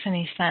that makes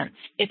any sense.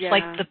 It's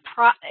like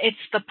it's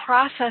the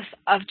process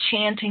of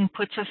chanting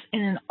puts us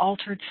in an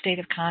altered state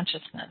of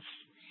consciousness.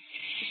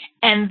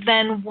 And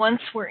then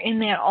once we're in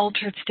that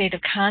altered state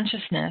of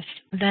consciousness,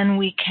 then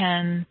we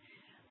can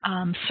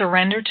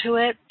surrender to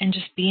it and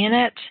just be in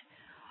it.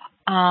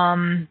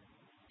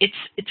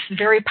 It's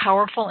very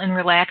powerful and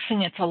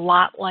relaxing. It's a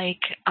lot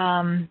like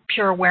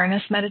pure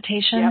awareness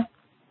meditation. Yep.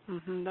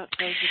 Mm-hmm, that's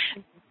very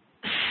good.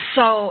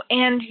 So,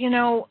 and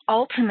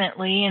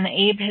ultimately, and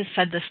Abe has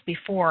said this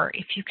before,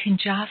 if you can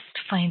just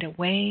find a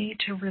way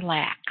to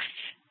relax,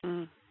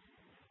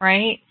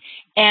 right?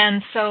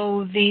 And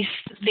so these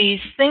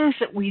things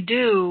that we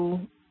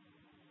do,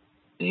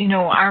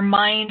 our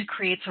mind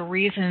creates a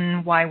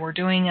reason why we're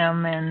doing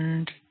them,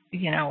 and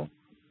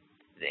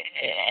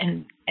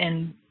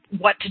and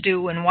what to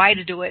do and why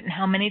to do it and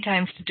how many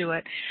times to do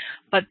it,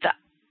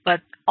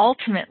 but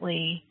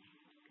ultimately,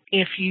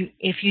 if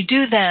you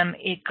do them,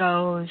 it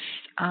goes,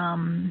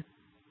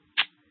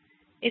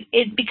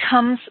 it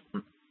becomes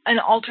an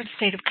altered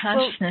state of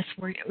consciousness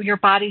where your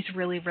body's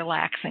really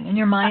relaxing and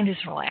your mind is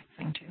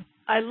relaxing too.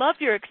 I love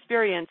your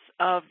experience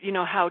of,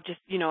 how just,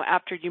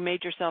 after you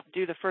made yourself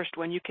do the first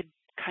one, you could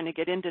kind of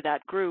get into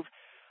that groove.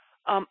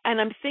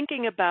 And I'm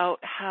thinking about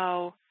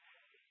how,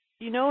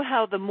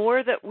 how the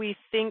more that we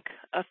think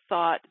a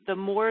thought, the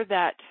more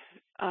that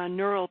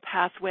neural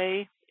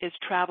pathway is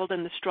traveled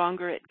and the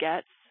stronger it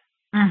gets.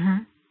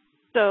 Mm-hmm.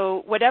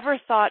 So whatever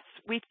thoughts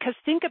because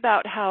think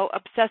about how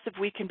obsessive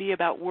we can be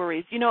about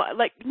worries.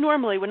 Like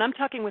normally when I'm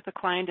talking with a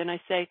client and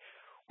I say,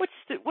 what's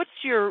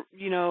your,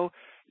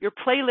 your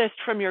playlist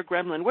from your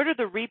gremlin? What are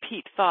the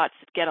repeat thoughts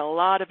that get a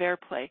lot of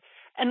airplay?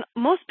 And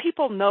most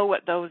people know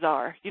what those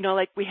are.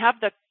 Like we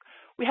have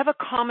a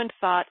common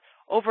thought,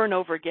 over and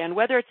over again,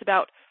 whether it's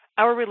about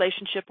our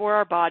relationship or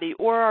our body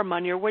or our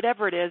money or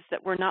whatever it is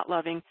that we're not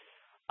loving,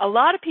 a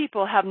lot of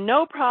people have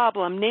no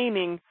problem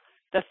naming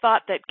the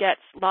thought that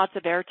gets lots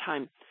of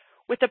airtime.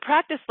 With a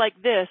practice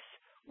like this,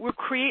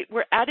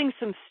 we're adding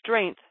some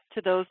strength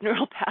to those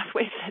neural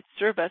pathways that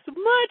serve us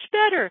much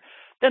better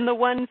than the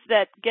ones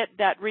that get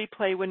that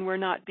replay when we're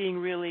not being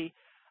really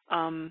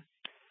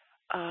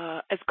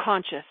as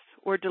conscious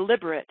or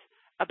deliberate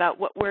about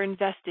what we're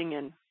investing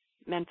in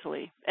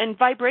mentally and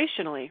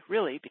vibrationally,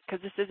 really, because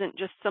this isn't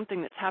just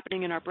something that's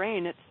happening in our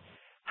brain, it's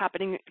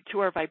happening to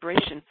our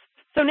vibration.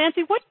 So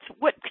Nancy, what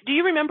do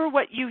you remember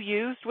what you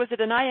used? Was it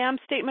an I am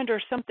statement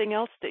or something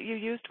else that you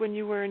used when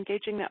you were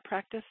engaging that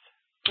practice?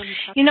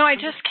 I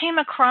just came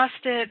across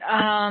it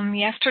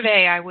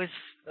yesterday. I was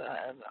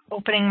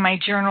opening my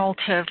journal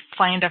to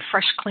find a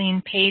fresh,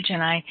 clean page,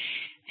 and I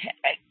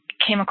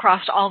came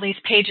across all these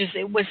pages.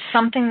 It was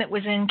something that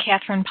was in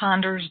Catherine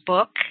Ponder's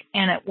book,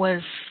 and it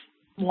was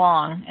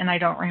long, and I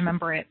don't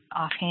remember it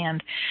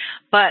offhand.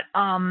 But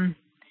I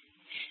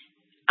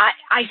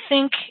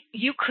think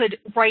you could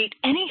write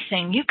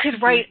anything. You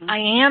could write, I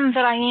am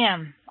that I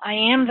am. I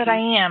am that I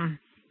am.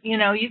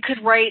 You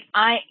could write,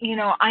 I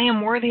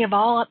am worthy of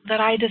all that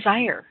I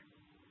desire.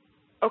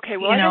 Okay,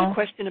 well, I have a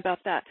question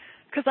about that,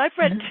 because I've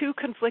read two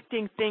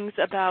conflicting things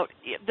about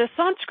the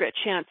Sanskrit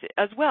chants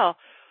as well.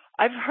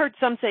 I've heard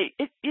some say,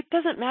 it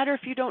doesn't matter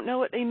if you don't know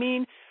what they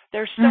mean.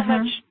 There's so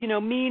much,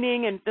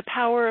 meaning and the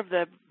power of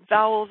the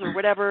vowels or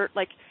whatever.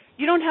 Like,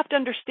 you don't have to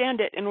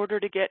understand it in order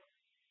to get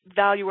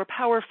value or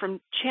power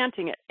from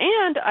chanting it.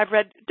 And I've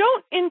read,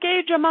 don't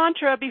engage a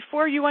mantra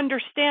before you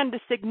understand the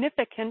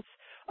significance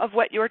of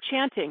what you're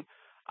chanting.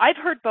 I've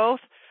heard both,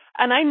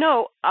 and I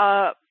know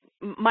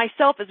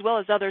myself as well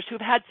as others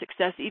who've had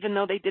success even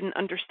though they didn't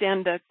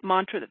understand the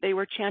mantra that they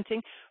were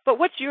chanting. But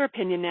what's your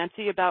opinion,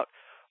 Nancy, about,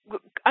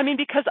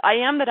 because I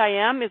am that I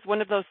am is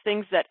one of those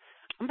things that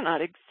I don't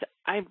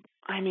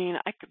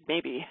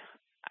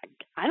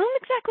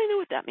exactly know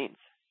what that means.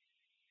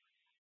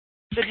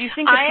 So do you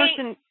think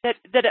a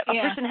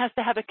person has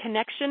to have a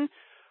connection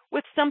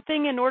with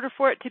something in order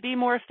for it to be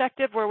more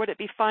effective, or would it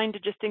be fine to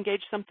just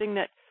engage something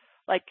that,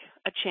 like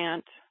a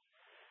chant,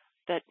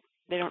 that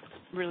they don't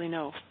really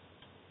know?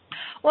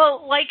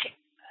 Well,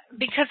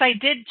 because I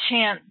did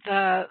chant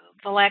the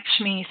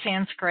Lakshmi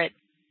Sanskrit,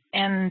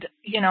 and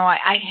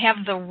I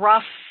have the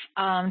rough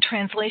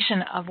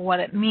translation of what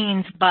it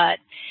means, but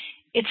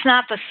it's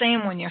not the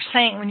same when you're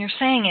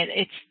saying it.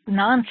 It's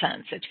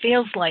nonsense. It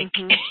feels like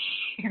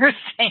you're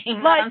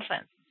saying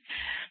nonsense.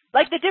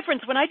 Like the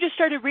difference when I just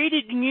started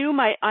reading you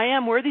my I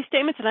am worthy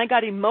statements, and I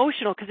got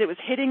emotional because it was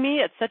hitting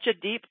me at such a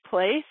deep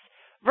place.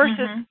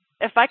 Versus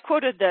if I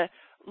quoted the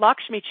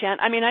Lakshmi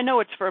chant, I know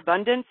it's for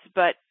abundance,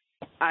 but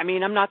I'm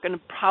not going to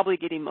probably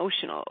get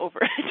emotional over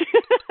it.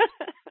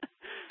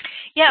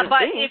 Yeah,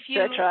 but if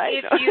you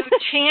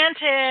chant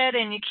it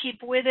and you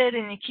keep with it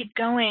and you keep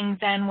going,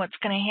 then what's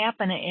going to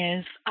happen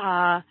is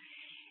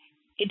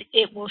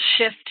it will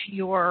shift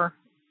your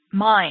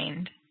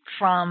mind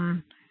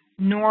from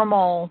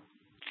normal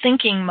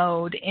thinking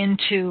mode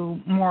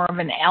into more of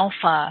an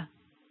alpha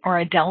or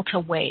a delta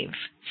wave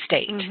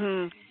state.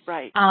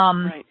 Right.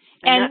 Right.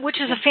 And which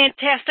is a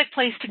fantastic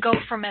place to go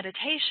for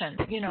meditation,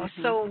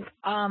 So,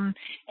 and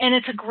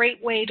it's a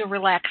great way to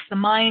relax the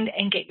mind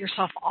and get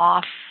yourself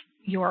off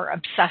your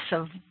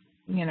obsessive,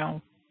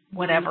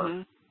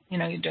 whatever,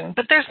 you're doing.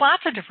 But there's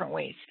lots of different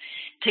ways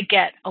to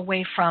get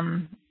away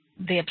from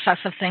the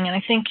obsessive thing. And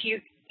I think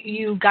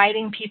you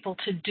guiding people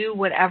to do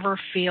whatever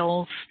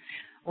feels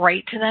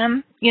right to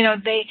them.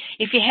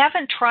 If you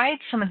haven't tried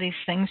some of these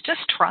things,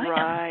 just try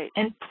them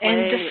and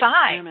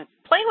decide.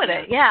 Play with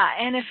it, yeah.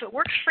 And if it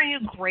works for you,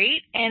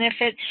 great. And if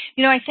it,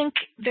 I think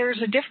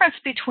there's a difference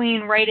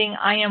between writing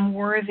I am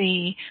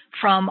worthy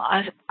from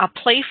a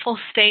playful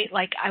state,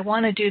 like I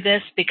want to do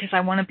this because I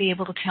want to be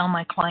able to tell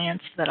my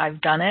clients that I've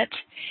done it,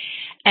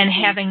 and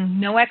having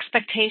no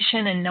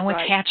expectation and no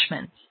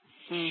attachment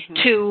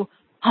to,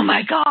 oh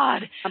my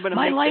God,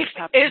 my life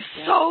is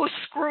so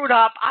screwed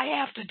up, I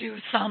have to do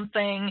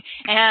something,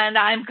 and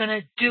I'm going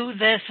to do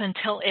this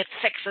until it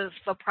fixes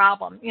the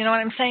problem. You know what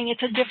I'm saying?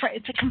 It's a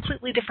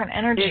completely different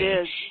energy.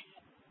 It is.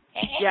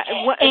 Yeah,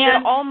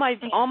 and all my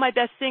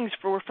best things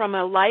were from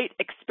a light,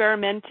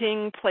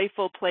 experimenting,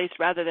 playful place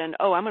rather than,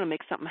 I'm going to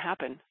make something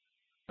happen.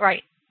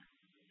 Right.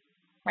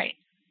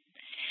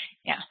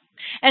 Yeah.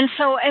 And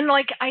so,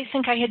 I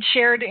think I had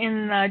shared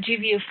in the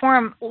GVU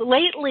forum,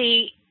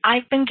 lately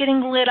I've been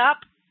getting lit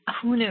up.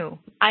 Who knew?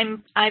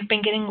 I've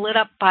been getting lit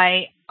up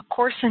by A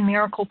Course in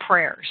Miracle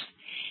prayers.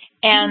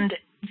 And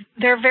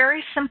they're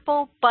very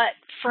simple, but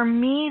for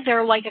me,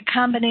 they're like a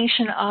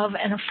combination of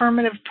an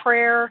affirmative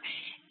prayer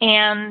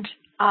and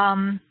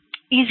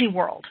Easy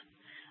World.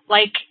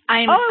 I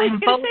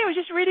was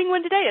just reading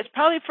one today. It's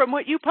probably from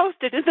what you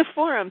posted in the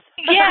forums.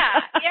 Yeah.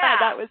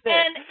 That was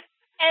it.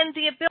 And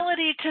the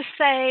ability to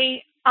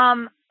say,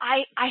 I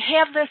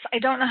have this, I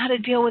don't know how to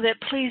deal with it.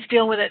 Please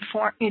deal with it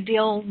for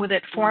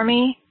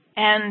me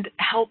and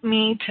help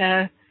me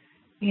to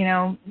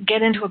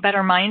get into a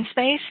better mind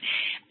space.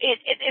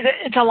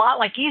 It's a lot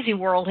like Easy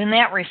World in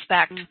that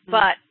respect,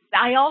 but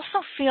I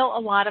also feel a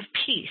lot of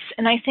peace.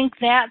 And I think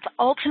that's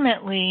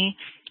ultimately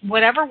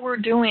whatever we're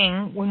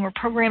doing when we're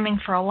programming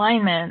for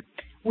alignment,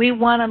 we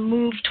want to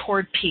move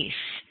toward peace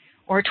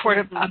or toward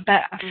a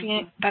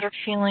better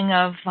feeling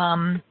of,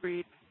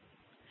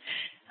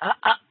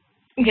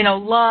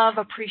 love,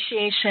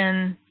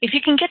 appreciation. If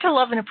you can get to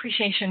love and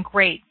appreciation,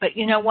 great. But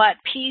you know what?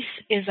 Peace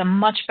is a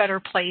much better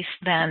place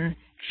than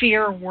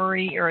fear,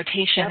 worry,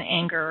 irritation,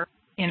 anger,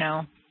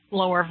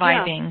 lower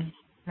vibing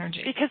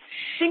energy. Because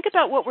think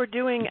about what we're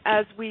doing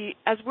as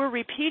we're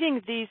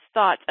repeating these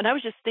thoughts. And I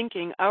was just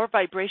thinking our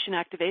vibration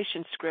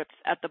activation scripts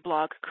at the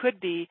blog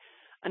could be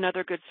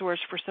another good source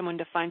for someone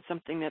to find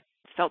something that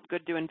felt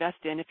good to invest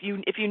in. If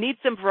you need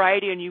some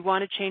variety and you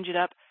want to change it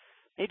up,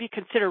 maybe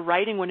consider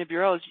writing one of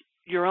your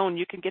own.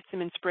 You can get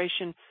some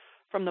inspiration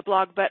from the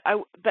blog. But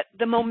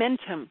the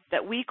momentum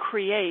that we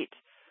create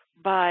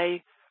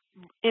by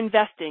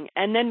investing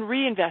and then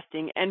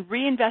reinvesting and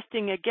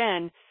reinvesting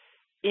again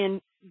in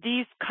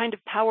these kind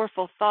of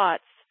powerful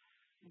thoughts,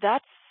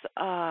 that's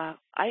I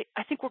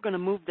think we're going to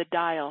move the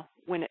dial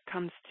when it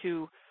comes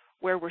to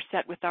where we're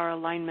set with our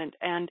alignment.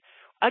 And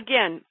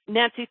again,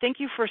 Nancy, thank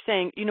you for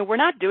saying, we're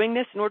not doing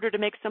this in order to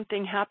make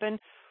something happen.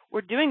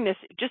 We're doing this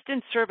just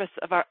in service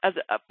of as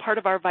a part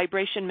of our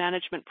vibration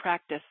management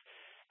practice.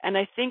 And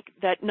I think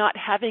that not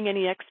having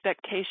any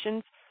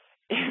expectations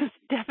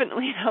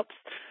definitely helps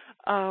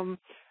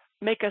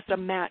make us a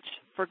match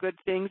for good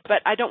things.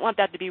 But I don't want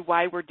that to be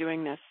why we're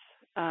doing this.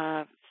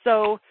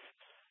 So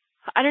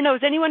I don't know,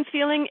 is anyone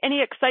feeling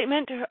any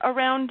excitement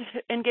around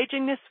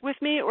engaging this with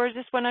me, or is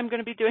this one I'm going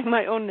to be doing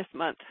my own this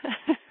month?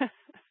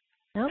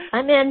 No,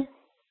 I'm in.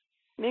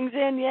 Ming's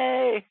in,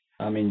 yay.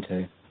 I'm in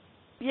too.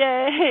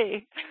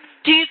 Yay.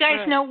 Do you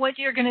guys know what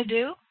you're going to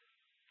do?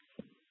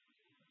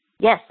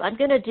 Yes, I'm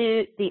going to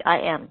do the I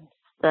am.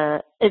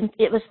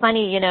 It was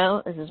funny,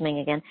 this is Ming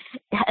again,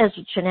 as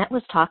Jeanette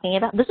was talking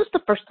about, this is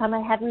the first time I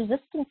had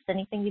resistance to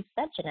anything you've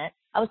said, Jeanette.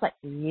 I was like,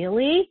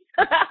 really?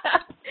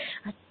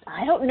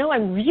 I don't know.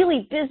 I'm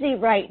really busy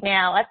right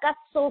now. I've got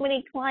so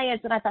many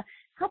clients, and I thought,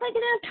 how am I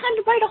going to have time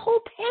to write a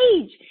whole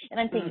page? And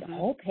I'm thinking, a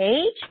whole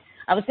page?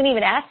 I was going to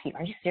even ask you,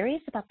 are you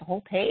serious about the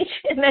whole page?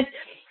 And then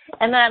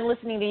I'm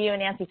listening to you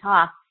and Nancy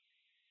talk,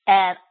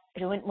 and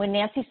when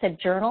Nancy said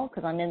journal,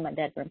 because I'm in my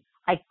bedroom,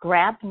 I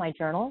grabbed my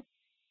journal,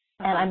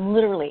 and I'm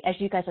literally, as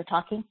you guys are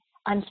talking,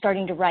 I'm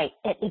starting to write.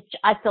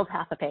 I filled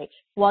half a page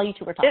while you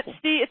two were talking.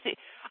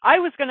 I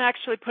was going to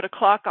actually put a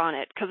clock on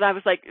it because I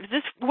was like,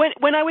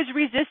 when I was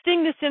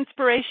resisting this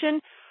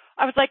inspiration,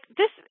 I was like,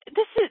 this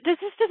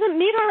doesn't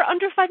meet our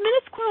under 5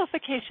 minutes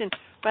qualification.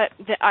 But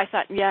I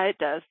thought, yeah, it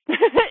does.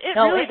 It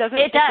really doesn't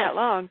take that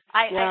long.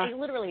 I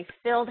literally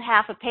filled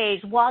half a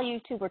page while you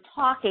two were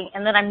talking,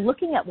 and then I'm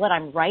looking at what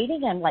I'm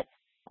writing, and I'm like,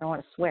 I don't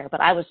want to swear, but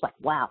I was like,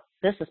 wow,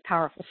 this is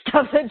powerful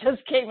stuff that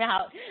just came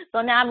out.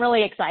 So now I'm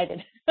really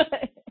excited.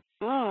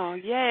 Oh,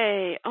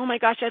 yay. Oh, my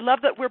gosh. I love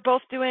that we're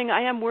both doing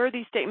I am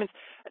worthy statements.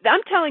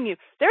 I'm telling you,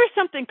 there is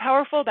something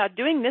powerful about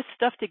doing this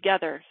stuff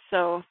together.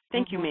 So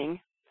thank you, Ming.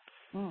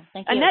 Thank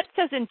you. Annette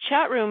says in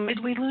chat room.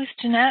 Did we lose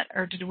Jeanette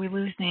or did we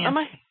lose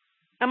Nancy?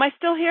 Am I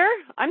still here?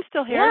 I'm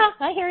still here. Yeah,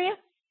 I hear you.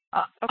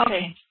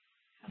 Okay.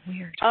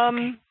 Weird.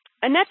 Okay.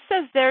 Annette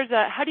says there's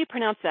how do you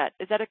pronounce that?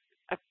 Is that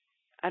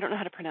I don't know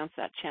how to pronounce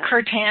that chant.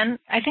 Kirtan.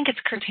 I think it's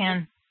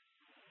Kirtan.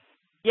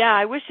 Yeah,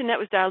 I wish Annette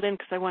was dialed in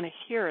because I want to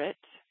hear it.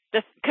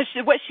 Because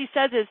what she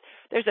says is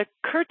there's a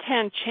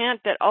Kirtan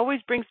chant that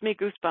always brings me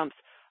goosebumps.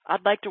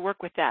 I'd like to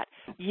work with that.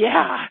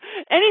 Yeah,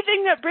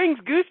 anything that brings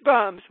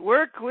goosebumps,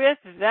 work with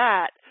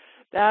that.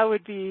 That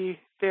would be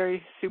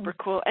very super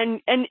cool.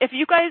 And if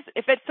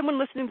someone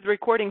listening to the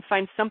recording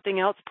finds something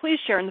else, please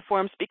share in the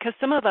forums because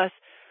some of us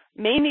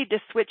may need to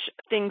switch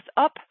things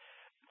up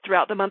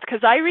throughout the month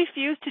because I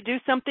refuse to do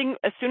something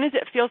as soon as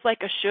it feels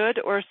like a should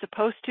or a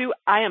supposed to.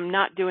 I am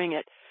not doing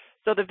it.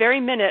 So the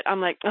very minute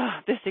I'm like, oh,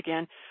 this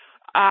again.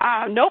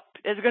 Nope,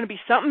 there's going to be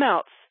something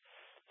else.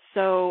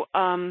 So,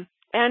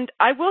 and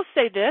I will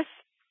say this,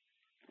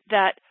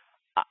 that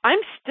I'm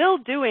still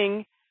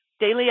doing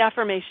daily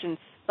affirmations.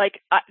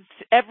 Like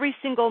every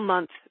single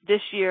month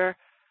this year,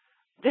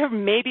 there have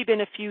maybe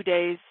been a few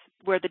days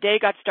where the day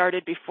got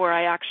started before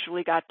I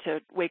actually got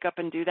to wake up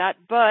and do that,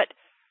 but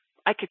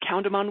I could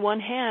count them on one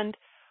hand.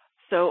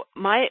 So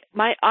my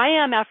I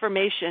am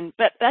affirmation,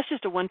 but that's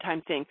just a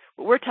one-time thing.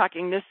 What we're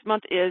talking this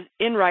month is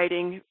in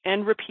writing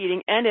and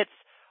repeating, and it's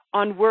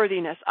on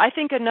worthiness. I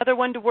think another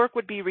one to work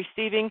would be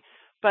receiving,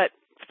 but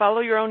follow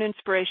your own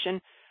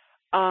inspiration.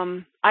 So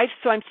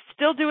I'm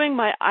still doing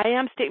my I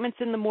am statements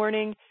in the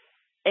morning,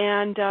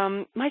 and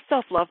my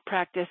self-love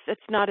practice.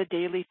 It's not a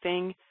daily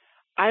thing.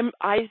 I'm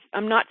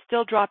not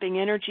still dropping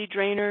energy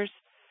drainers.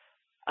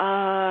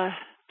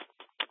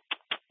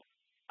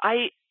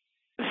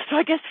 So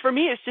I guess for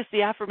me it's just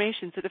the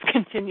affirmations that have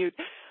continued.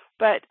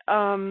 But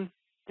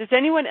does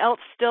anyone else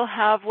still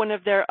have one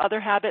of their other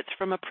habits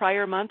from a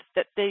prior month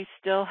that they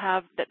still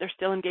have, that they're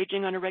still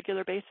engaging on a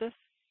regular basis?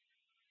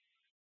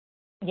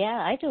 Yeah,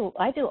 I do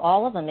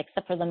all of them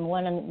except for the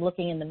one I'm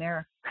looking in the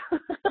mirror.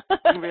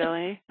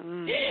 Really?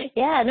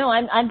 Yeah, no,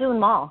 I'm doing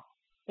them all.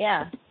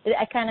 Yeah,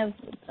 I kind of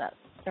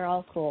they're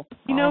all cool.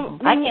 You know,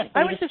 I can't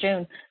believe it's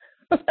June.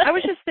 I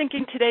was just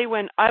thinking today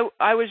when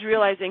I was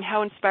realizing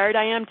how inspired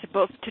I am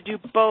to do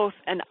both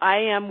an I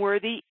Am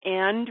Worthy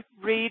and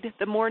read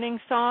the morning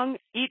song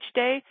each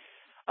day.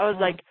 I was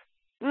like,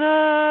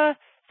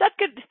 that's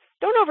good.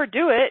 Don't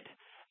overdo it.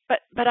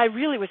 But I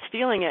really was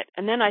feeling it.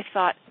 And then I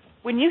thought,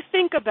 when you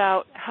think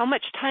about how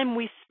much time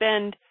we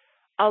spend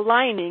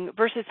aligning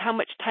versus how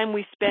much time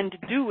we spend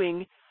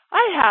doing,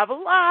 I have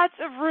lots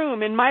of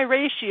room in my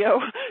ratio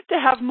to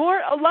have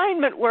more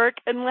alignment work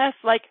and less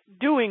like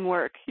doing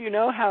work. You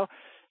know how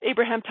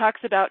Abraham talks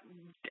about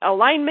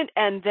alignment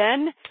and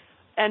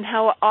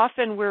how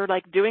often we're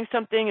like doing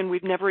something and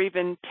we've never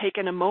even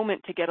taken a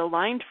moment to get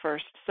aligned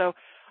first. So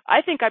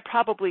I think I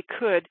probably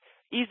could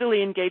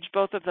easily engage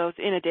both of those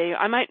in a day.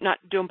 I might not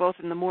do them both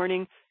in the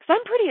morning because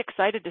I'm pretty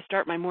excited to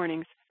start my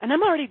mornings. And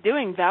I'm already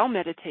doing vow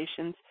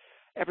meditations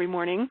every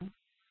morning.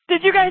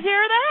 Did you guys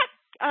hear that?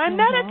 I'm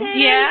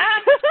meditating. Yeah.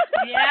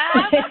 Yeah.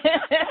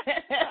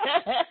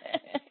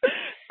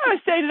 I was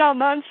saying it all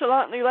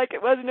nonchalantly like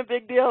it wasn't a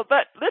big deal,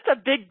 but it's a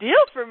big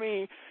deal for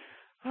me.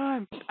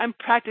 Oh, I'm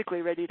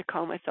practically ready to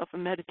call myself a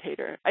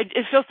meditator.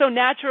 It feels so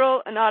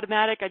natural and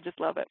automatic. I just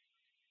love it.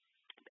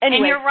 Anyway,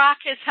 and your rock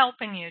is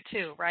helping you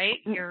too, right?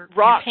 Your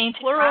rocks, painted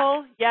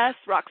plural. Rock? Yes,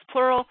 rocks,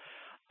 plural.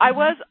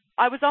 Mm-hmm.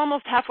 I was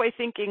almost halfway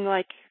thinking,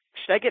 like,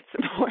 should I get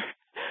some more?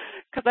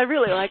 Because I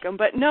really like them.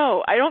 But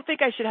no, I don't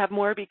think I should have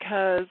more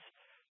because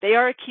they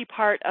are a key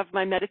part of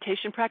my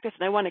meditation practice,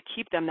 and I want to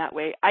keep them that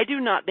way.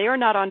 They are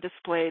not on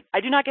display.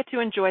 I do not get to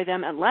enjoy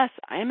them unless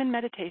I am in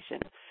meditation.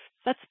 So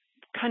that's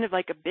kind of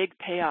like a big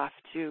payoff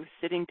to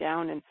sitting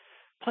down, and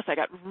plus I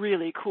got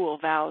really cool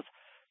vows.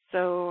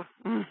 So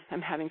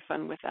I'm having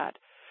fun with that.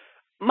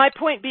 My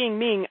point being,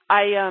 Ming,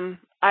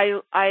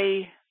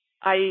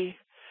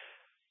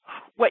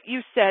 what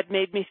you said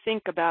made me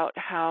think about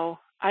how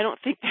I don't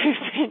think there's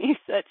any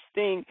such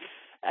thing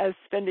as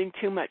spending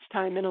too much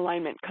time in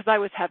alignment, because I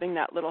was having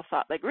that little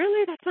thought, like,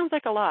 really? That sounds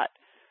like a lot.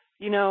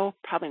 You know,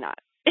 probably not.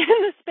 In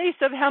the space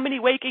of how many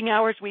waking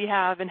hours we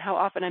have and how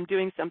often I'm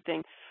doing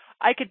something,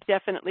 I could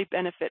definitely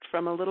benefit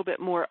from a little bit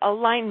more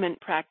alignment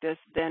practice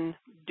than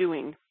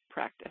doing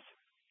practice.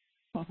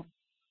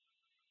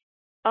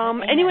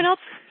 Anyone else?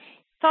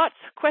 Thoughts,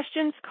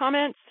 questions,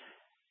 comments?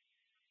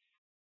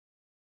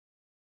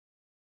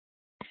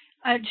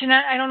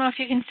 Jeanette, I don't know if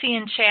you can see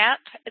in chat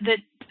that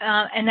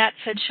Annette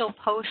said she'll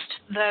post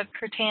the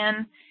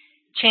Kirtan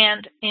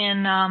chant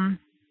in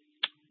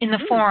the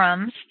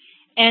forums,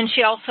 and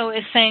she also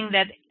is saying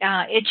that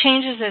it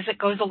changes as it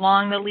goes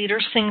along. The leader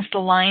sings the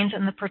lines,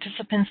 and the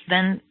participants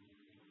then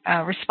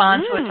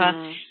respond with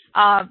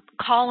a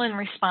call and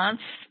response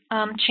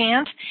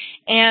chant,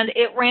 and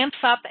it ramps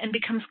up and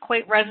becomes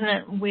quite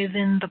resonant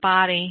within the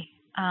body.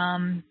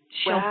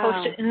 She'll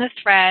post it in the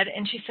thread,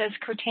 and she says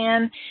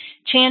Kirtan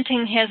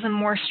chanting has a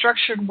more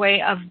structured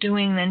way of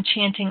doing than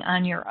chanting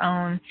on your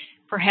own.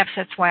 Perhaps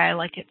that's why I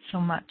like it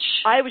so much.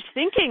 I was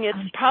thinking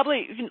it's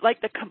probably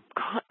like the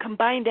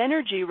combined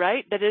energy,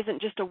 right? That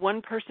isn't just a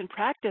one-person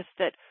practice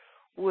that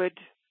would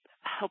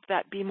help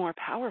that be more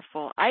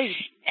powerful.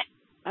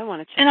 I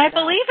want to check it out. And I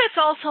believe it's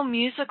also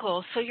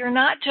musical, so you're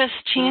not just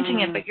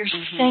chanting it, but you're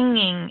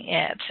singing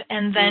it,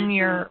 and then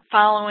you're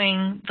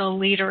following the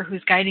leader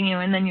who's guiding you,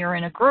 and then you're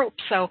in a group.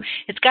 So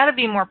it's got to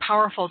be more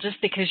powerful just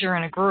because you're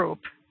in a group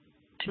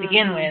to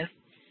begin with.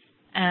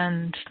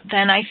 And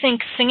then I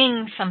think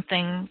singing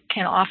something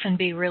can often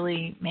be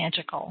really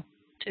magical,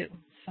 too.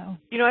 So,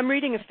 you know, I'm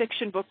reading a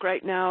fiction book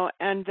right now,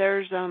 and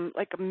there's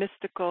like a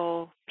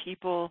mystical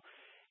people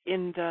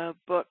in the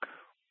book,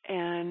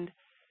 and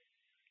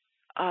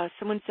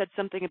someone said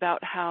something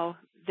about how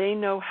they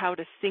know how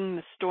to sing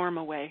the storm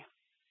away.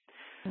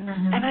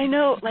 And I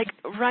know, like,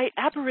 right,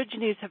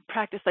 Aborigines have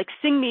practiced, like,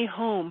 sing me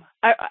home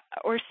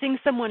or sing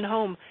someone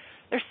home.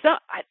 There's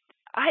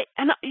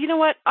and you know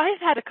what?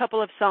 I've had a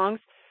couple of songs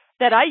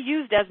that I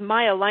used as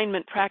my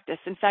alignment practice.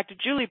 In fact,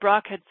 Julie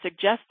Brock had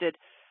suggested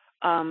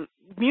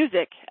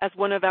music as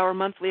one of our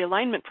monthly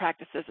alignment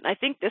practices, and I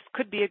think this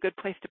could be a good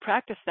place to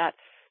practice that,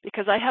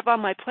 because I have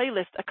on my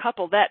playlist a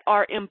couple that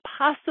are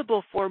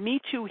impossible for me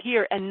to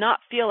hear and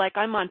not feel like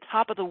I'm on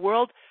top of the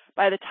world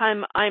by the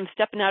time I'm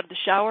stepping out of the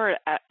shower,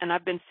 and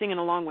I've been singing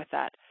along with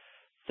that.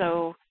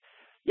 So,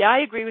 yeah, I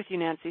agree with you,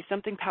 Nancy.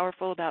 Something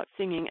powerful about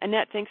singing.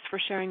 Annette, thanks for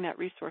sharing that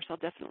resource. I'll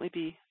definitely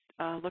be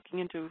looking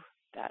into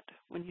that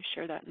when you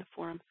share that in the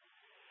forum.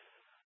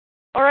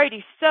 All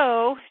righty,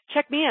 so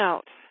check me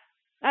out.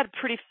 I had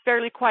a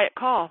fairly quiet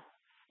call.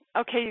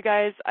 Okay, you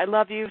guys, I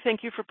love you.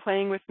 Thank you for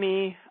playing with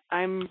me.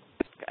 I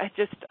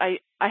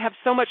have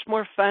so much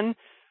more fun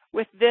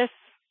with this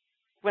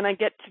when I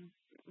get to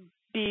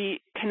be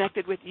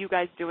connected with you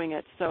guys doing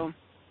it. So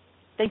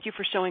thank you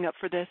for showing up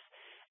for this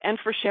and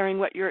for sharing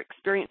what your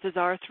experiences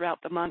are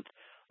throughout the month.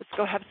 Let's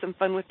go have some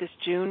fun with this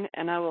June,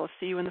 and I will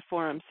see you in the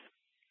forums.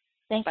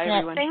 Thanks, Bye, Jeanette.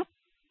 everyone.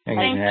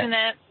 Thanks,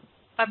 Jeanette.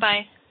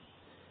 Bye-bye.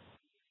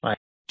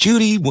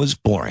 Judy was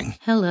boring.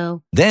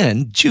 Hello.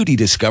 Then Judy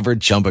discovered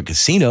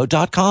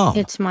ChumbaCasino.com.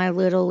 It's my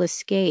little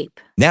escape.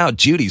 Now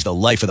Judy's the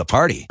life of the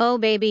party. Oh,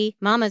 baby,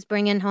 mama's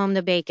bringing home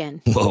the bacon.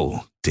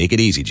 Whoa, take it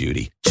easy,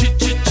 Judy.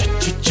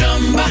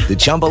 The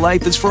Chumba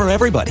life is for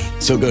everybody.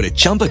 So go to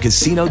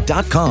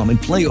ChumbaCasino.com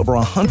and play over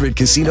 100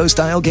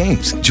 casino-style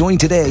games. Join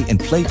today and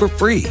play for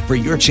free for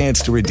your chance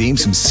to redeem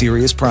some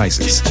serious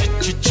prizes.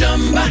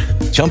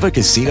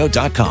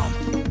 ChumbaCasino.com.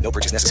 No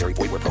purchase necessary.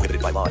 Void where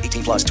prohibited by law.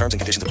 18+ terms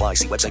and conditions apply.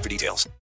 See website for details.